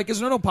microphones. You're like, is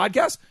there no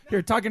podcast?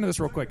 Here, talk into this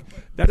real quick.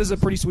 That is a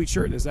pretty sweet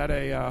shirt. Is that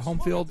a home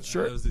field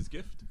shirt? That was his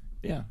gift.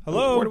 Yeah.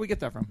 Hello? Where do we get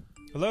that from?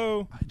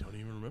 Hello. I don't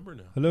even remember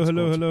now.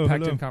 Hello.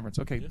 Pac-10 conference.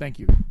 Okay, thank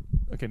you.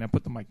 Okay, now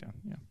put the mic down.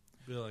 Yeah.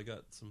 Bill, I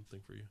got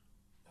something for you.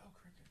 Oh,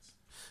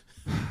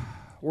 crickets.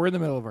 We're in the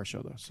middle of our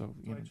show, though, so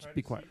just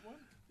be quiet.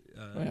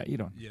 Yeah, you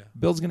don't. Yeah.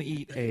 Bill's going to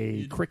eat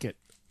a cricket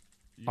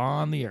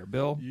on the air.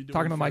 Bill, You do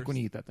talking it to Mike first. when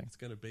you eat that thing. It's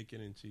got a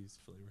bacon and cheese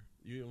flavor.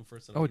 You eat them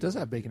first. and Oh, I'll it eat does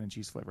one. have bacon and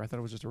cheese flavor. I thought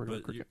it was just a regular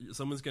But cricket.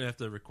 someone's gonna have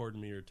to record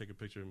me or take a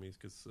picture of me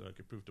because I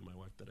can prove to my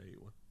wife that I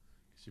ate one.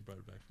 She brought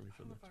it back for me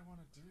from I want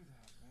to do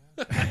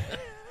that, man.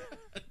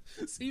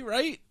 there. See,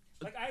 right?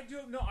 Like I do.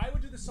 No, I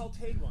would do the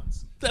sautéed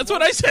ones. That's The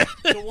what I ones- said.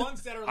 The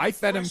ones that are. Like I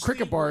fed him freshly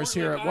cricket bars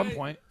born, here like at one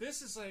point.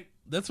 This is like.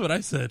 That's what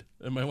I said,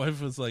 and my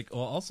wife was like,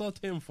 "Well, I'll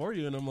saute them for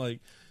you," and I'm like,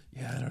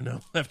 "Yeah, I don't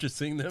know." After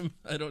seeing them,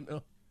 I don't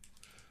know.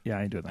 Yeah,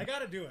 I ain't doing I that.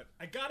 gotta do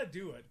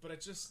it. But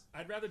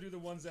I'd rather do the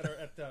ones that are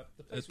at the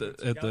place At the- where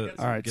it's- at you gotta the- get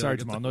All right, Get- sorry,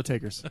 get Jamal. No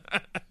takers.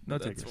 No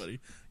That's takers. funny.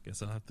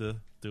 Guess I'll have to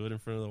do it in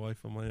front of the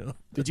wife on my own.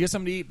 Did you get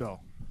something to eat, Bill?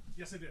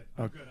 Yes, I did.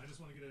 I'm Okay. good. I just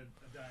want to get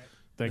a diet.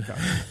 Thank God.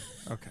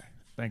 Okay,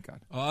 thank God.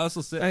 Oh,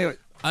 Anyway,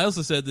 I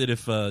also said that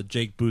if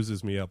Jake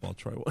boozes me up, I'll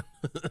try one.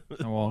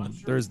 well,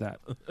 there's that.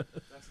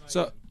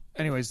 So,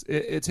 anyways,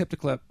 it's hip to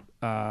clip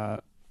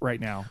right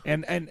now,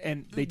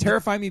 and they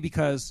terrify me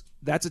because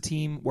that's a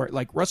team where,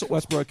 like, Russell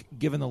Westbrook,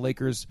 given the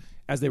Lakers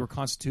as they were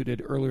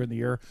constituted earlier in the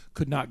year,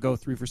 could not go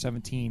 3 for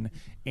 17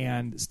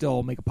 and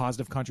still make a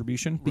positive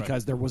contribution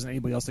because there wasn't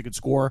anybody else that could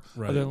score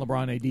Right. other than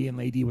LeBron, AD,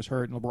 and AD was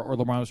hurt, and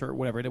LeBron was hurt,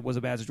 whatever. It was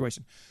a bad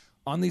situation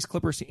on these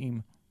Clippers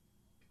team,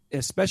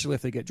 especially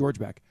if they get George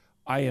back.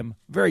 I am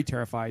very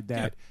terrified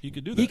that he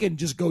could do He that. can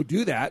just go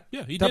do that.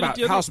 Yeah, he Talk did it about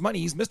the other- house money.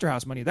 He's Mr.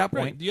 House Money at that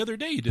point. Right. The other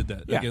day he did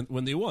that Yeah. again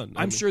when they won.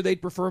 I I'm mean, sure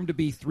they'd prefer him to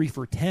be 3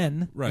 for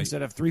 10 Right.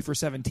 instead of 3 for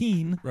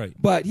 17. Right.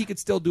 But he could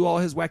still do all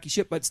his wacky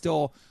shit, but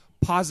still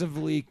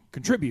positively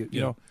contribute. You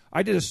Yeah. know,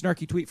 I did a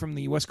snarky tweet from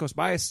the West Coast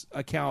Bias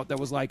account that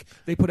was like,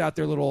 they put out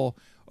their little,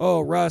 oh,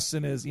 Russ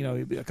and his,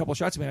 a couple of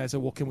shots of me. And I said,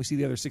 well, can we see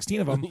the other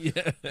 16 of them?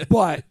 Yeah.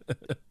 But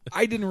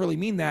I didn't really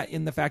mean that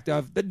in the fact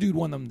of that dude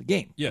won them the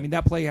game. Yeah. I mean,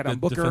 that play had on The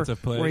Booker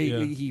defensive play, where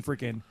yeah. he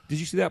freaking. Did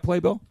you see that play,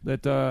 Bill?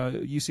 That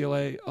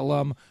UCLA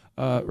alum,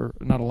 or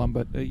not alum,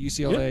 but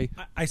UCLA.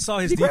 I saw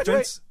his Did he graduate?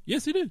 defense.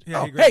 Yes, he did.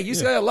 Yeah, Oh, he hey,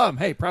 UCLA alum.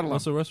 Hey, proud alum.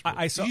 Also Westbrook.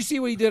 I saw. Did you see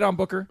what he did on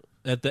Booker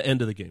At the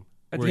end of the game.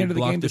 at where the he end of the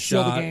blocked game to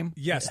seal the shot, game?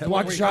 Yes, He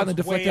blocked the shot and then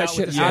deflect that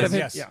shit out of it.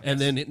 Yes. Yeah. And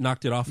then it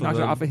knocked it off Knocked of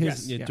it him. off of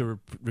his- Yeah, yeah. to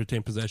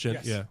retain possession.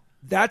 Yes. Yeah.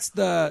 That's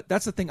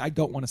the thing I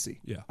don't want to see.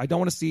 Yeah. I don't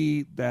want to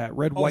see that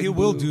red, Oh, white. he and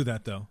will blue. do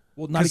that though.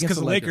 Well, not against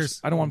the Lakers.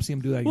 Lakers. I don't want to see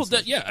him do that. Well,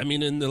 Against the I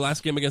mean, in the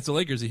last game against the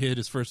Lakers, he hit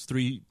his first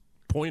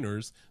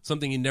 3-pointers,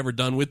 something he'd never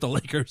done with the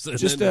Lakers. And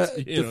just then to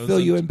it's, fill so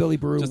you in, Billy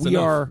Brew, just we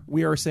enough.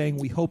 are saying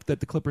we hope that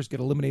the Clippers get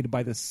eliminated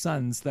by the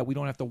Suns, that we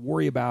don't have to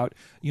worry about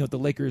the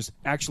Lakers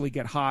actually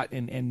get hot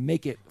and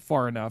make it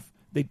far enough.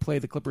 They'd play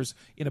the Clippers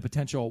in a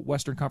potential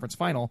Western Conference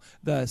final,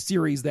 the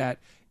series that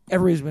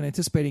everybody's been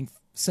anticipating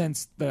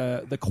since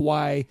the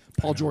Kawhi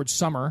Paul George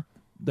summer.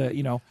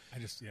 You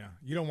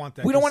don't want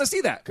that. We don't want to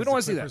see that. We don't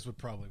want to see that. Clippers would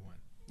probably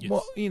win.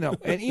 Well,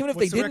 and even if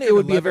they What's the didn't, record? it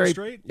would be a 11 very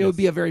straight? it would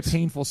be a very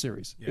painful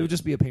series. Yeah. It would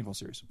just be a painful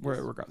series,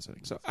 regardless of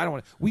anything. So I don't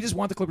want to. We just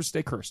want the Clippers to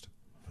stay cursed.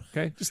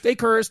 Okay, just stay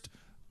cursed,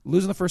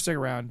 lose in the first, second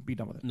round, be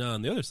done with it. No,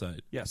 on the other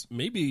side. Yes.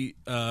 Maybe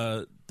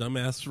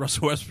dumbass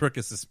Russell Westbrook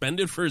is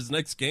suspended for his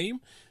next game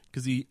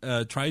because he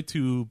tried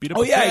to beat up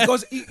Oh a yeah, fan. he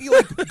goes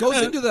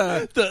goes into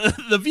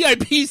the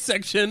VIP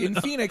section. in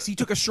Phoenix. He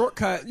took a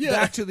shortcut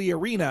back to the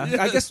arena.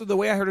 I guess the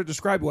way I heard it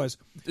described was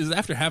It was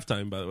after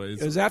halftime, by the way.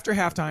 it was after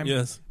halftime.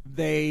 Yes.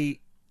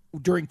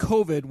 During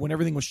COVID, when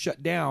everything was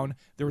shut down,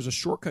 there was a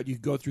shortcut you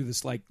could go through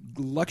this like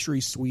luxury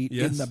suite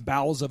Yes. in the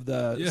bowels of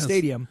the Yes.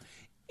 stadium.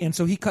 And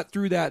so he cut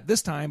through that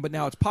this time, but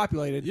now it's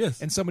populated.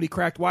 Yes. And somebody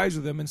cracked wise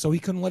with him, and so he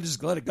couldn't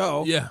just let it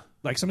go. Yeah.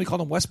 Like somebody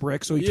called him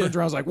Westbrook, so he Yeah. turns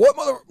around and was like, "What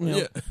mother?"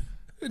 Yeah.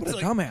 What It's a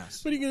like,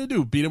 dumbass. What are you going to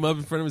do? Beat him up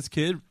in front of his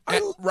kid?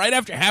 Right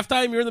after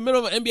halftime, you're in the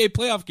middle of an NBA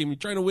playoff game. You're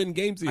trying to win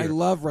games here. I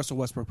love Russell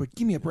Westbrook, but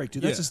give me a break,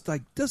 dude. That's Yeah.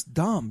 just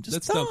dumb. Just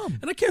That's dumb. dumb.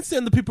 And I can't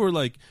stand the people who are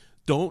like,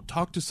 don't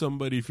talk to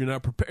somebody if you're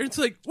not prepared. It's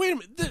like, wait a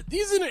minute.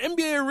 He's in an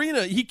NBA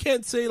arena. He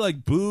can't say,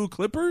 like, boo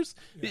Clippers.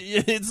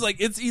 It's like,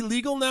 it's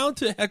illegal now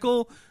to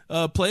heckle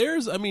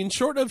players. I mean,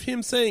 short of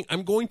him saying,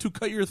 I'm going to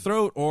cut your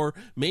throat or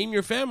maim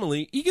your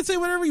family, he can say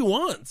whatever he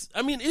wants.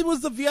 I mean, it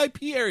was the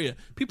VIP area.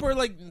 People are,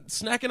 like,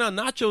 snacking on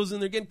nachos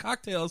and they're getting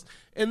cocktails.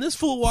 And this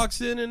fool walks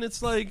in and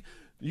it's like,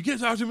 you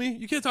can't talk to me.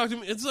 You can't talk to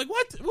me. It's like,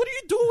 what? What are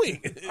you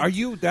doing? Are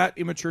you that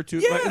immature too?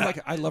 Yeah.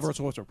 Like, I love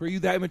Russell Westbrook. Are you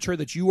that immature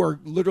that you are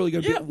literally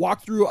going to Yeah.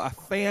 walk through a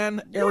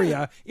fan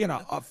area in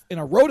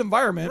a road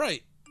environment?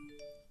 Right.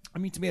 I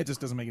mean, to me, it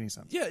just doesn't make any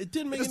sense. Yeah, it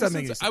didn't make just any doesn't sense. make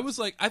any sense. I was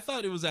like, I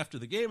thought it was after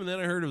the game, and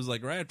then I heard it was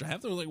like right after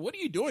halftime. I was like, what are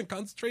you doing?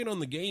 Concentrate on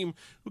the game.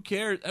 Who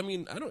cares? I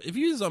mean, I don't. If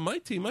he was on my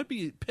team, I'd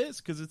be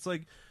pissed because it's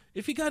like,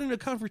 if he got in a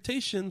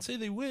confrontation, say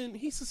they win,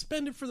 he's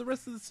suspended for the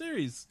rest of the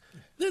series.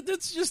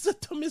 That's just the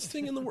dumbest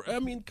thing in the world. I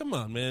mean, come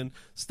on, man,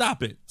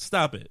 stop it.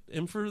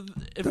 And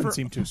Doesn't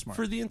seem too smart.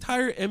 for the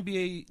entire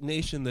NBA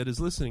nation that is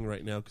listening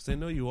right now, because I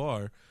know you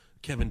are,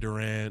 Kevin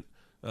Durant,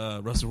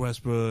 Russell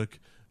Westbrook.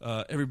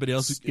 Everybody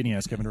else, Skinny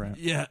ass Kevin Durant.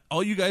 yeah,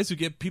 all you guys who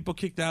get people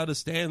kicked out of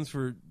stands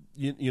for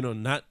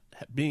not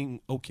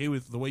being okay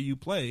with the way you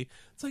play,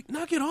 it's like,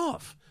 knock it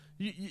off.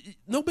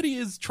 Nobody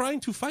is trying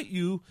to fight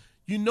you.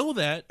 You know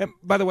that. And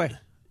by the way,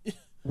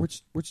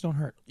 Words don't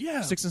hurt.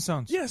 Yeah. Sticks and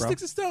stones. Yeah, bro.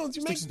 sticks and stones.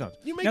 Sticks and stones.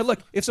 You make Now, look,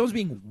 if someone's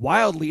being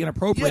wildly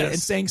inappropriate Yes.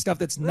 and saying stuff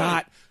that's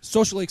not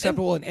socially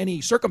acceptable in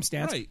any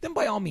circumstance, Right. then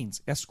by all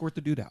means, escort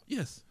the dude out.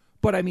 Yes.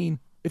 But I mean,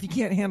 if you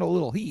can't handle a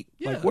little heat,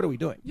 Yeah. like, what are we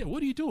doing? Yeah,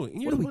 what are you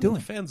doing? What are we The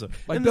doing? fans are.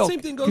 Like, and Bill, the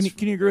same thing goes.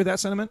 can you agree with that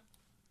sentiment?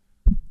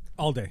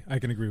 All day. I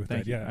can agree with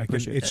Thank that. you. Yeah, I I can.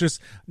 appreciate It's that.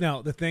 just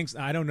now the things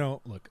I don't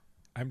know. Look,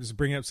 I'm just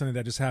bringing up something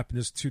that just happened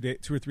just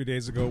 2 or 3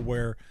 days ago.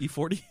 Where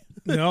E40.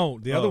 no,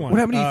 the other one. What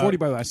happened to E40,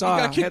 by the way? I He saw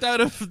got kicked out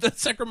of the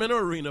Sacramento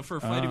arena for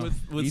fighting with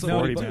E40,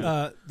 somebody.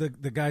 man.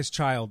 The guy's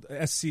child,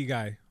 SC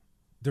guy,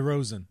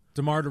 DeMar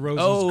DeRozan's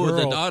Oh, girl.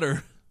 the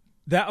daughter.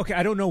 That okay?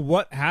 I don't know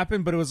what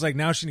happened, but it was like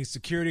now she needs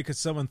security because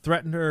someone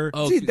threatened her.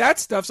 Oh, See, that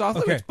stuff's off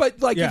limits. Okay.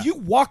 But like, Yeah. if you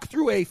walk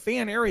through a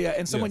fan area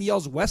and someone Yes.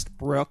 yells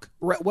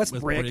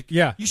Westbrick,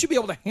 Yeah. you should be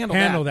able to handle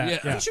Handle that.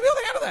 that. Yeah. You should be able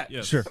to handle that.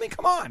 Yes. Sure. I mean,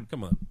 come on.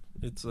 Come on.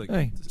 It's like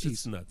Hey, it's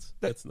jeez. nuts.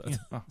 That- It's nuts. yeah.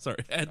 Oh. Sorry,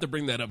 I had to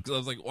bring that up because I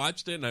was like,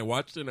 watched it and I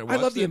watched it and I I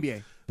watched love the it.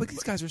 NBA, but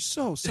these guys are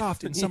so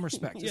soft in some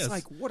respects. Yes. It's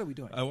like, what are we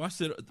doing? I watched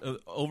it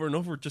over and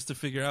over just to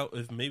figure out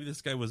if maybe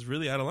this guy was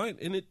really out of line,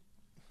 and it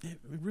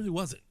really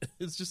wasn't.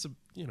 It's just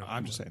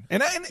I'm just saying.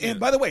 And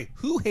by the way,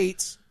 who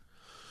hates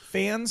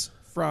fans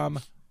from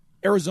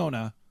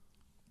Arizona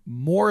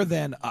more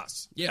than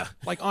us? Yeah.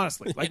 Like,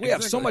 honestly, like Yeah, we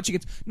have so exactly. much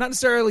against, not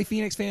necessarily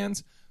Phoenix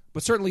fans,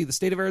 but certainly the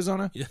state of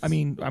Arizona. Yes. I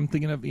mean, I'm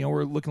thinking of,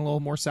 we're looking a little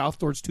more south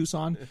towards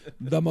Tucson,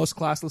 the most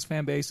classless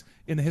fan base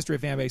in the history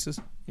of fan bases,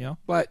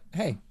 but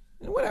hey,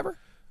 whatever.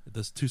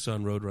 Those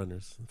Tucson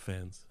Roadrunners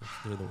fans,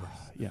 they're the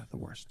worst. Yeah, the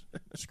worst.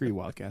 Screw you,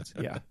 Wildcats.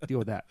 Yeah, deal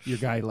with that. Your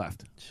guy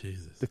left.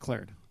 Jesus.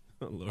 Declared.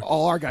 Oh, Lord.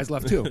 All our guys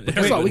left too. But guess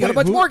Wait, what? We got a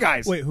bunch who- more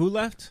guys. Wait, who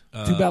left?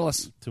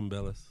 Tubelis.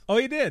 Tumbelis. Oh,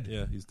 he did.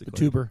 Yeah, he's The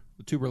declared.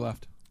 tuber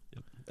left.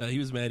 He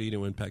was mad he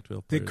didn't win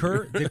Pac-12. Did Player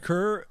of the Kerr? Year. Did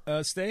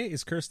Kerr stay?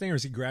 Is Kerr staying, or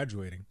is he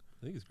graduating?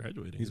 I think he's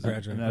graduating. He's Isn't he?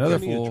 graduating. And that other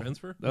Didn't he fool,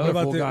 transfer? the other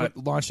about fool the- got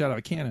launched out of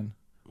a cannon.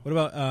 What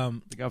about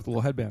The guy with the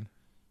little headband.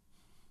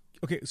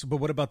 Okay, so but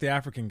what about the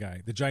African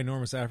guy, the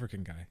ginormous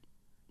African guy?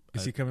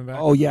 Is he coming back?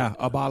 Oh yeah,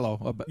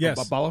 Abalo. yes,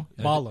 Abalo.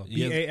 Balo.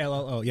 He has-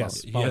 Ballo.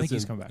 Yes, He I think hasn't-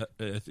 he's coming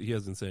back. He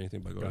hasn't said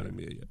anything about going to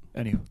NBA yet.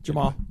 Anyway,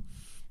 Jamal,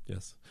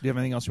 Yes. do you have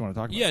anything else you want to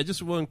talk about? Yeah,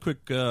 just one quick.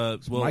 Well,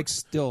 Mike's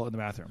still in the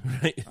bathroom.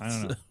 right? I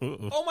don't know.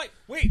 Uh-oh. Oh my!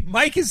 Wait,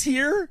 Mike is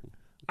here.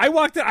 I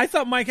walked in. I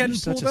thought Mike You're hadn't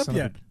such pulled a up son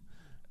yet.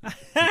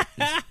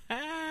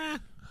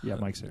 Yeah,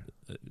 Mike's here.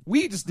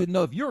 We just didn't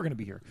know if you were going to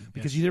be here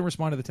because you didn't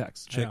respond to the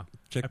text. I know.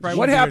 Check. I probably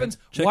What won't be happens?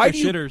 Check Why your do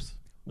you shitters.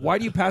 Why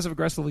do you passive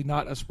aggressively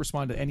not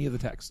respond to any of the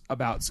texts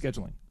about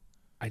scheduling?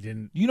 I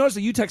didn't. You notice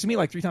that you texted me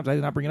like 3 times. I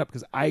did not bring it up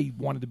because I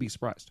wanted to be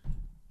surprised.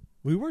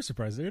 We were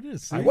surprised. There it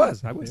is. I See?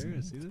 was. There it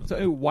is. See that?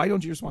 So why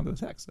don't you respond to the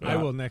text? I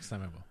will next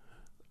time. I will.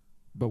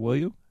 But will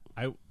you?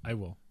 I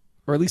will.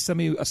 Or at least send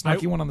me a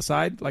snarky one on the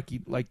side, like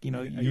you're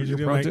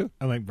prone to,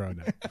 I'm like, bro,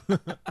 no.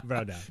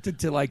 Bro, down.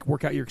 to like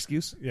work out your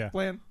excuse Yeah.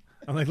 plan.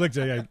 I'm like, look,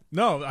 Jay,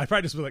 no, I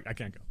probably just be like, I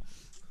can't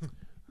go.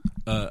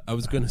 I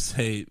was going to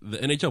say the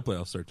NHL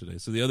playoffs start today.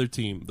 So the other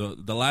team,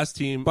 the last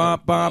team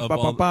Bump, bump, of, bump,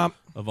 all, bump, bump.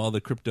 of all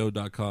the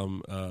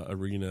Crypto.com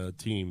arena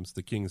teams,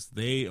 the Kings,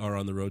 they are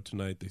on the road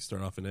tonight. They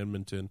start off in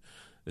Edmonton.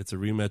 It's a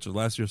rematch of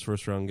last year's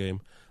first round game.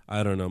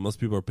 I don't know. Most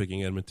people are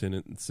picking Edmonton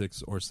in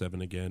 6 or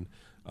 7 again.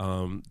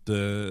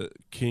 The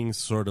Kings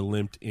sort of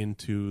limped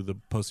into the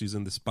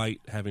postseason despite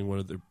having one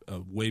of the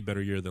way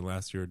better year than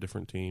last year, a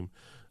different team.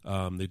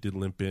 They did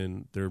limp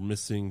in. They're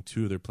missing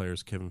 2 of their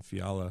players, Kevin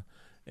Fiala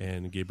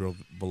and Gabriel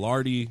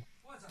Velarde.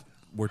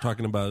 We're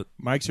talking about,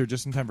 Mike's here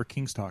just in time for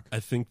Kings talk. I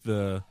think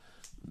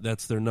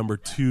that's their number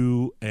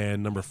 2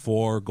 and number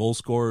 4 goal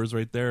scorers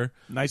right there.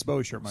 Nice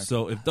Bowie shirt, Mike.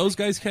 So if those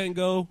guys can't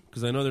go,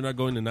 because I know they're not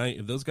going tonight,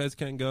 if those guys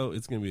can't go,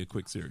 it's going to be a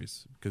quick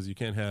series because you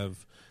can't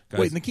have guys.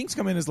 Wait, and the Kings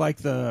come in as like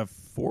the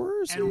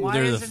 4 seed? And why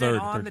They're the isn't third-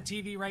 it on third.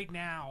 the TV right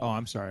now? Oh,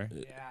 I'm sorry.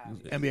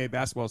 Yeah. NBA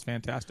basketball is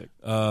fantastic.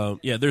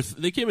 Yeah,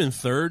 they came in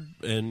 3rd,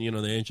 and the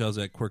NHL's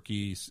that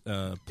quirky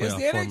playoff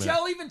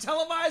format. even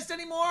televised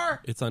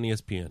anymore? It's on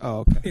ESPN. Oh,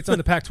 okay. It's on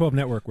the Pac-12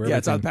 network. Where Yeah,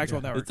 it's on the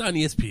everything- Pac-12 network. It's on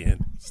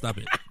ESPN. Stop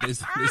it. They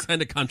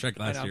signed a contract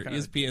last know, year. kinda-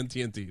 ESPN,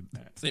 TNT,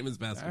 same as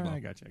basketball. I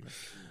got you.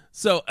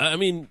 So I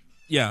mean,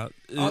 yeah.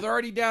 Oh, they're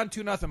already down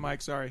 2-0,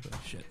 Mike. Sorry.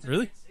 Shit.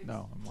 Really?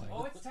 No, I'm like.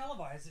 Oh, it's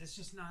televised. It's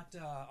just not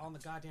on the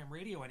goddamn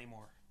radio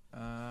anymore.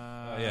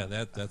 Yeah,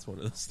 that's one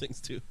of those things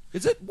too.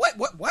 Is it what?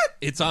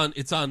 It's on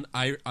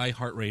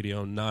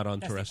iHeartRadio, not on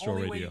That's terrestrial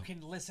the only radio. way you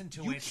can listen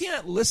to You it.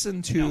 can't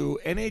listen to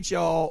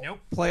NHL Nope.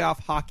 playoff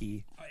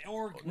hockey.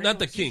 Or Not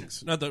the regular Kings,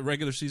 season. not the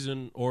regular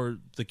season or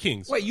the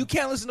Kings. Wait, you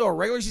can't listen to a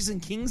regular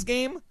season Kings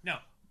game No.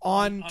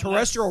 on Unless-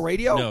 terrestrial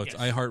radio? No, it's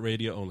Yes.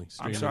 iHeartRadio only. I'm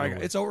Streaming sorry.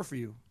 only. It's over for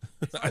you.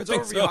 I It's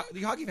think over for so. you.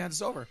 The hockey fans.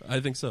 It's over. I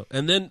think so.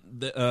 And then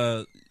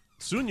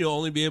soon you'll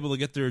only be able to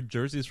get their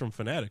jerseys from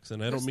Fanatics,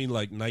 and I don't mean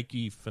like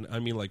Nike. I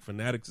mean like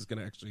Fanatics is going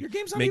to actually Your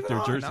game's not make even their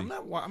on. jersey.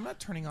 I'm not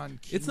turning on.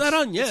 Kings. It's not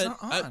on yet.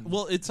 It's not on.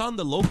 Well, it's on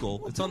the local.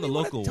 Well, it's tell on the me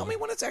when local Tell one. me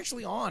when it's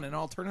actually on, and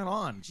I'll turn it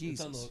on. It's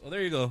Jesus. on the, oh,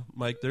 there you go,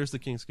 Mike. There's the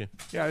Kings game.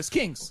 Yeah, it's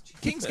Kings.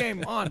 Kings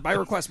game on by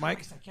request,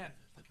 Mike. I can't.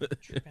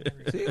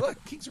 See,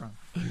 look, King's wrong.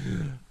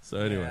 So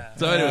anyway,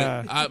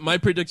 Yeah. my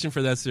prediction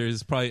for that series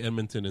is probably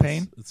Edmonton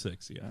Payne? at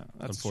 6. Yeah, That's a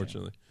shame.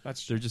 unfortunately,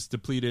 That's they're just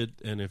depleted,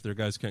 and if their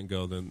guys can't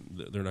go, then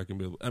they're not going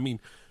to be able. I mean,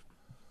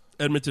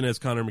 Edmonton has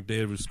Connor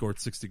McDavid, who scored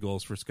 60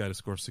 goals. First guy to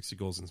score 60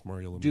 goals since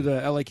Mario Lemieux. Do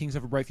the LA Kings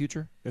have a bright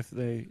future if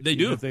they? They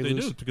do. If they They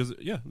lose? do because they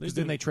Because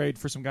do. then they trade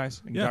for some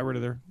guys and Yeah. got rid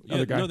of their Yeah,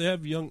 other guy. no, they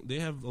have young. They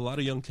have a lot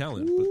of young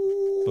talent,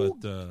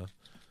 but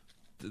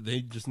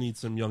they just need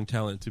some young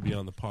talent to be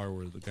on the par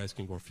where the guys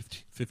can go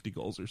 50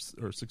 goals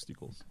or 60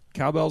 goals.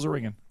 Cowbells are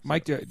ringing.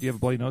 Mike, do you have a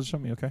bloody nose or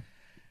something? You okay?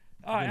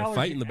 gonna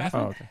fight in the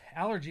bathroom? Oh, okay.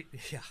 Allergy.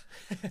 Yeah.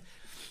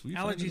 We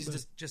Allergies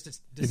find just If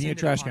you need a descended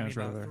trash upon can, me it's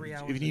right about there. 3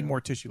 hours If you need ago.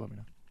 more tissue, let me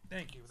know.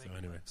 Thank you. So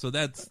anyway, so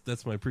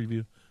that's my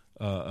preview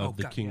of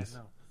the God, Kings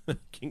yeah,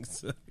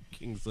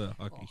 Kings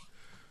hockey.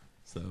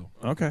 So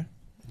Okay.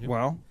 Yep.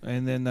 Well,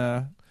 and then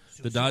the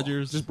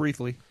Dodgers. just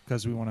briefly,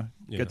 because we want to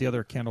Yeah. get the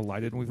other candle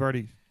lighted, and we've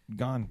already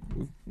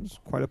gone. It's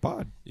quite a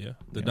pod. Yeah,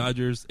 the Yeah.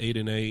 Dodgers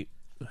 8-8.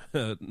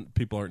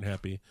 People aren't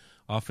happy.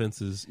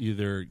 Offense is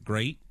either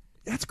great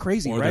That's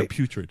crazy, or they're right?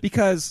 putrid.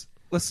 Because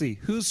let's see,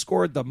 who's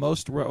scored the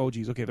most? Oh,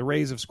 geez. Okay, the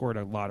Rays have scored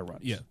a lot of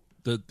runs. Yeah,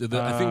 I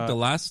think the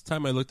last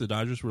time I looked, the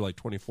Dodgers were like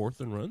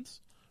 24th in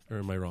runs. Or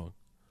am I wrong?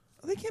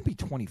 They can't be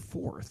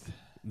 24th.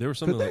 They were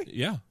something Could like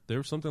they? they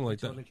were something like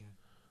that.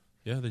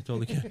 Yeah, they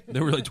totally can. They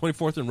were like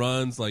 24th in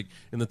runs, like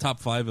in the top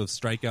 5 of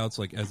strikeouts,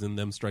 like as in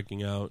them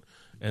striking out,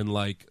 and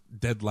like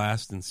dead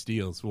last in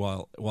steals,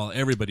 while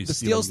everybody's The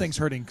stealing. Steals thing's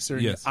hurting.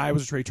 Considering Yes. I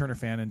was a Trey Turner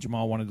fan, and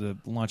Jamal wanted to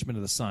launch him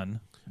into the sun.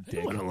 I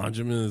didn't want to launch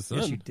him in the sun.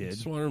 Yes, you did. I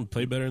just wanted him to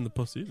play better in the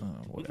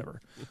postseason. Whatever.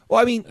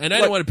 Well, I mean, And I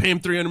didn't want to pay him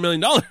 $300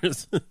 million.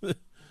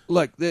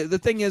 look. The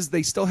thing is,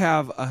 they still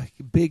have a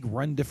big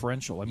run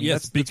differential. I mean,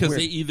 Yes, that's because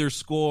weird. they either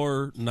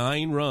score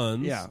 9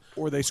 runs, yeah,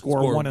 or they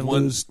score one and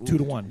lose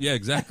 2-1. Yeah,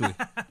 exactly,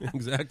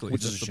 exactly.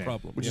 which That's is a the shame.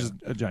 problem. Which Yeah. is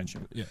a giant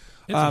shame. Yeah,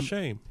 it's a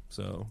shame.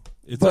 So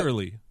it's but-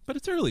 early, but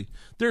it's early.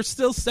 They're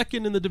still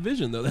second in the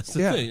division, though. That's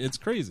the Yeah. thing. It's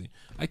crazy.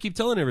 I keep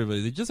telling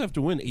everybody they just have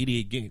to win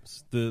 88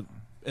 games. The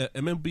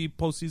MLB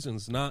postseason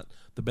is not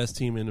the best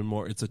team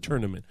anymore. It's a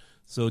tournament.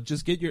 So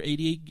just get your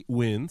 88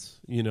 wins.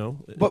 You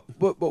know, But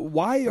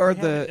why are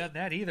Haven't the done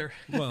that either.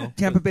 well,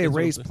 Tampa Bay that's what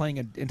I'm Rays saying. playing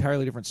an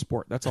entirely different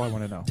sport? That's all I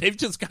want to know. They've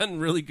just gotten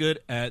really good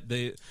at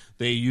they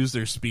use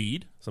their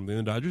speed, something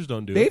the Dodgers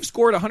don't do. They've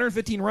scored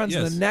 115 runs,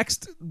 and Yes.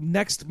 the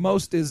next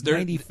most is They're-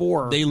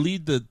 94. They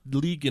lead the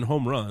league in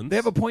home runs. They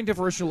have a point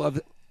differential of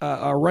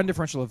a run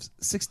differential of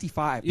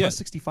 65 Yeah, plus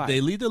 65.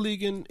 They lead the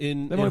league in They've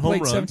in only home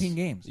played runs. 17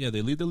 games. Yeah,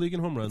 they lead the league in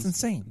home runs. It's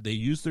insane. They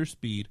use their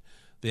speed.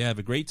 They have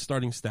a great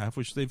starting staff,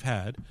 which they've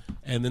had,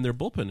 and then their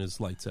bullpen is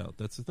lights out.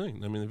 That's the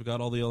thing. I mean, they've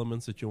got all the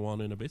elements that you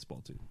want in a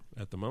baseball team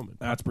at the moment.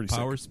 That's pretty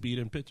power, sick. speed,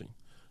 and pitching,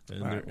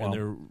 and, All they're, right, well. and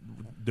they're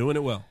doing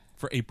it well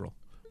for April.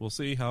 We'll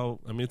see how.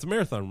 I mean, it's a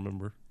marathon.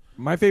 Remember,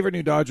 My favorite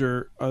new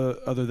Dodger,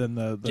 other than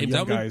the James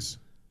young Outman? guys,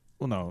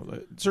 well,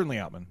 no, certainly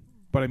Outman.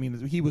 But I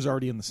mean, he was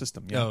already in the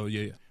system. Yeah. Oh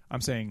yeah. I'm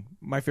saying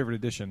my favorite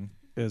addition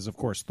is, of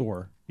course,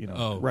 Thor.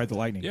 Ride the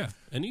Lightning. Yeah,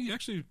 and he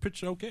actually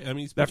pitched okay. I mean,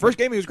 he's That pitching- first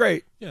game he was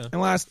great. Yeah. And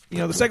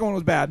the second one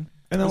was bad, and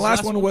then the His last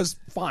last one one- was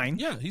fine.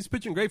 Yeah, he's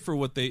pitching great for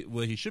what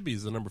he should be.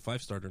 Is the number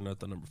 5 starter, not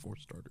the number 4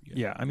 starter.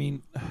 Yeah. I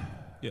mean,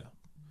 Yeah.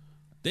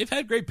 They've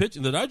had great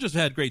pitching. The Dodgers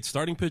had great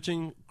starting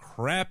pitching,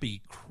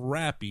 crappy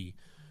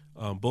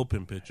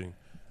bullpen pitching.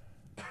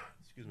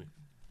 Excuse me.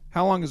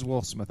 how long is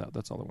Will Smith out?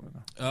 That's all I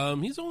want to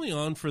know. He's only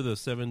on for the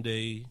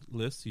 7-day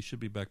list. He should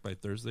be back by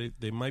Thursday.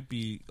 They might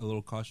be a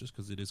little cautious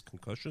because it is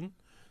concussion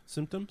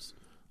symptoms.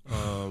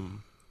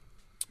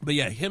 But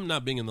yeah, him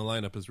not being in the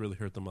lineup has really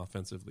hurt them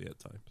offensively at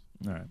times.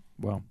 All right.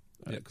 Well,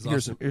 Yeah,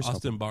 because here's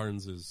Austin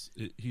Barnes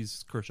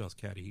he's Kershaw's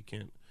caddy. He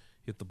can't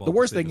hit the ball. the to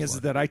worst save thing his is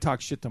life. that I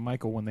talked shit to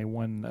Michael when they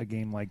won a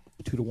game like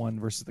 2-1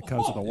 versus the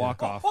Cubs with a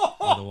walk off.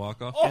 Oh, the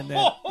walk off. And then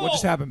what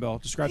just happened, Bill?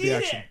 Describe the Eat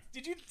action. it!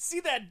 Did you see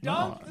that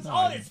dunk? No, It's no,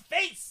 all I in his didn't.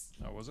 face.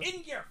 Oh, was it?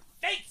 In your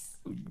face.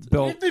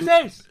 Bill, In the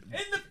face. In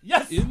the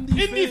yes. In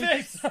the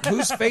face.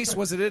 whose face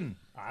was it in?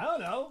 I don't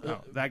know.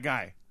 Oh, that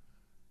guy.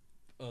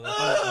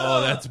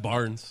 Oh, that's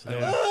Barnes.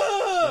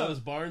 That was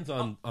Barnes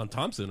on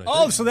Thompson. I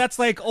Oh, think. so that's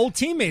like old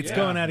teammates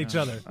going at each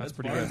other. That's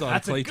pretty Barnes good. on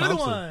That's Klay a good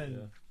Thompson.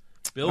 one.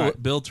 Bill All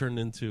right. Bill turned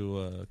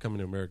into Coming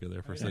to America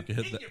there for a second.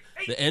 Hit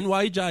the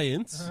NY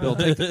Giants. Bill,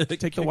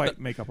 take the white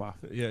makeup off.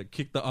 Yeah,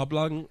 kick the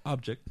oblong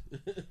object.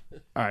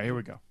 All right, here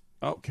we go.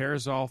 Oh,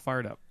 Kara's all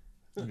fired up.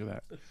 Look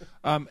at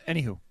that.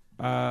 Anywho,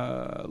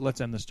 let's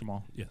end this,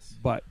 Jamal. Yes,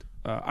 But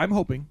I'm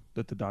hoping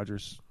that the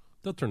Dodgers,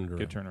 they'll turn it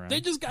around. turned around. They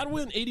just got to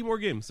win 80 more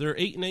games. They're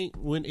 8-8.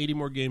 Win 80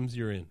 more games.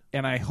 You're in.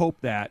 and I hope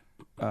that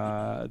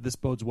this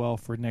bodes well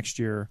for next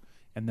year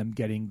and them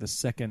getting the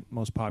second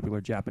most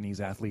popular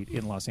Japanese athlete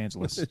in Los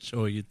Angeles.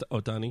 Shohei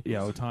Ohtani. Yeah,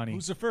 Otani.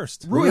 Who's the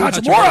first? Rui Rui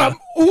Hachimura,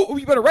 who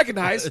you better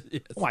recognize.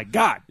 Yes. Oh my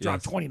God, Yes.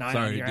 dropped 29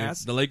 Sorry, on your dude.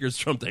 ass. The Lakers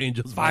trumped the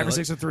Angels. 5 or by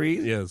 6 or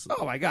 3. Yes.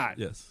 Oh my God.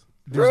 Yes.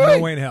 There's Rui! no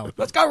way in hell.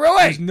 Let's go, Rui.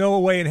 There's no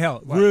way in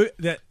hell.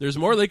 That There's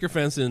more Laker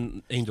fans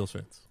than Angels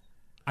fans.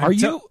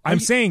 I'm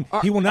saying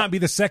he will not be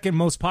the second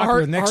most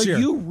popular next year. Are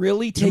you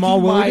really taking Jamal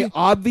my Willoughby?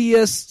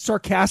 obvious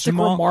sarcastic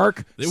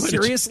remark They win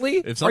seriously?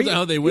 If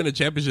somehow they win a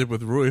championship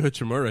with Rui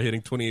Hachimura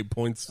hitting 28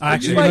 points.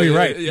 Actually, no, you're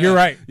right. Yeah. You're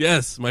right.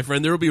 Yes, my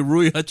friend, there will be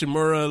Rui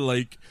Hachimura,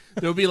 like,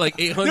 there'll be like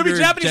 800 There'll be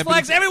Japanese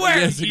flags everywhere!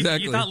 Yes,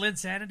 exactly. You thought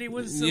Linsanity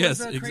was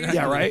Yes, crazy? exactly.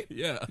 Yeah, right?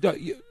 Yeah. No,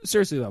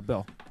 seriously though,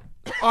 Bill.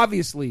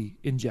 Obviously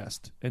in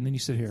jest, and then you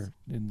sit here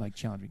and like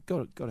challenge me.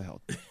 Go to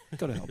hell.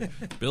 Go to hell. Bill.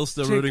 Bill's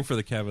still rooting for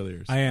the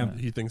Cavaliers. I am.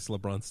 He thinks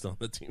LeBron's still on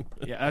the team.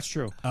 Yeah, that's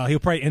true. He'll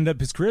probably end up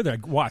his career there.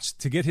 Watch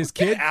to get his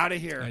kid Get out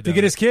of here. to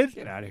get his kid.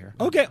 Get out of here.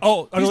 Okay.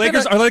 Oh, are the He's been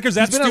Lakers? a- Are the Lakers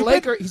that he's been stupid? a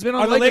Laker. He's been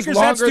on Are the Lakers Lakers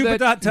that longer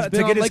stupid than- to he's been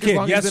get on his Lakers kid?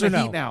 longer Yes than or the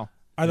no? Heat now.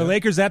 Are the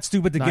Lakers that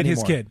stupid to Not get his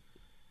anymore. kid?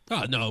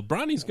 Oh, no,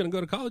 Bronny's going to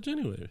go to college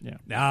anyway. Yeah.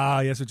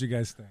 Ah, that's what you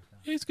guys think.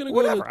 Yeah, he's going to go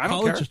Whatever, to I don't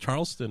college care. at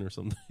Charleston or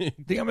something. Think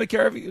I'm going to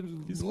care if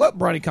you let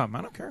Bronny come?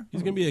 I don't care.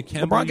 He's going to be a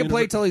Campbell LeBron can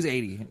play till he's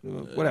 80.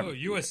 Whatever. Oh,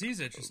 USC's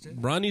interested.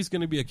 Bronny's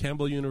going to be a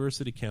Campbell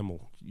University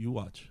Camel. You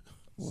watch.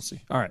 We'll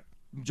see. All right,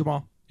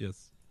 Jamal.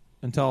 Yes.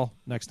 Until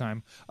next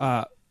time,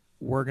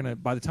 we're gonna.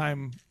 By the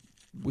time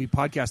we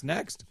podcast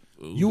next,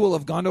 you will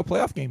have gone to a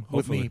playoff game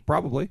with Hopefully. me.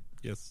 Probably.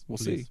 Yes. We'll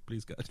please, see.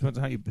 Please, God. Depends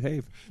on how you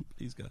behave.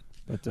 Please, God.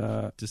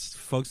 But Just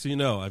folks, so you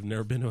know, I've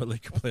never been to a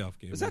Laker playoff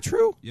game. is that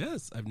true?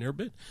 Yes, I've never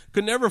been.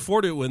 Could never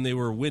afford it when they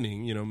were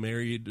winning. You know,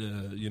 married.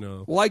 You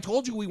know. Well, I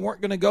told you we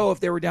weren't going to go if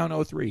they were down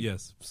 0-3.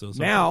 Yes. So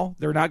Now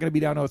they're not going to be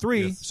down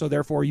 0-3, Yes. so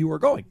therefore you are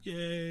going,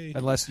 Yay.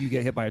 unless you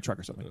get hit by a truck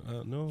or something.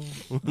 No.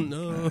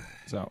 No.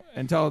 So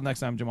until next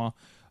time, Jamal.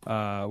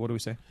 What do we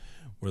say?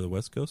 We're the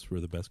West Coast. We're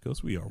the best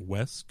coast. We are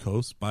West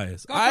Coast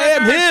bias. I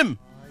am him.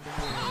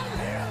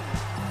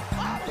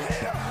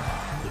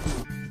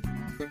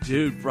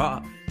 Dude,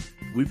 bro,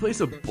 we play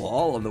some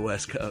ball on the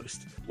West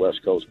Coast. West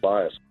Coast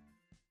bias.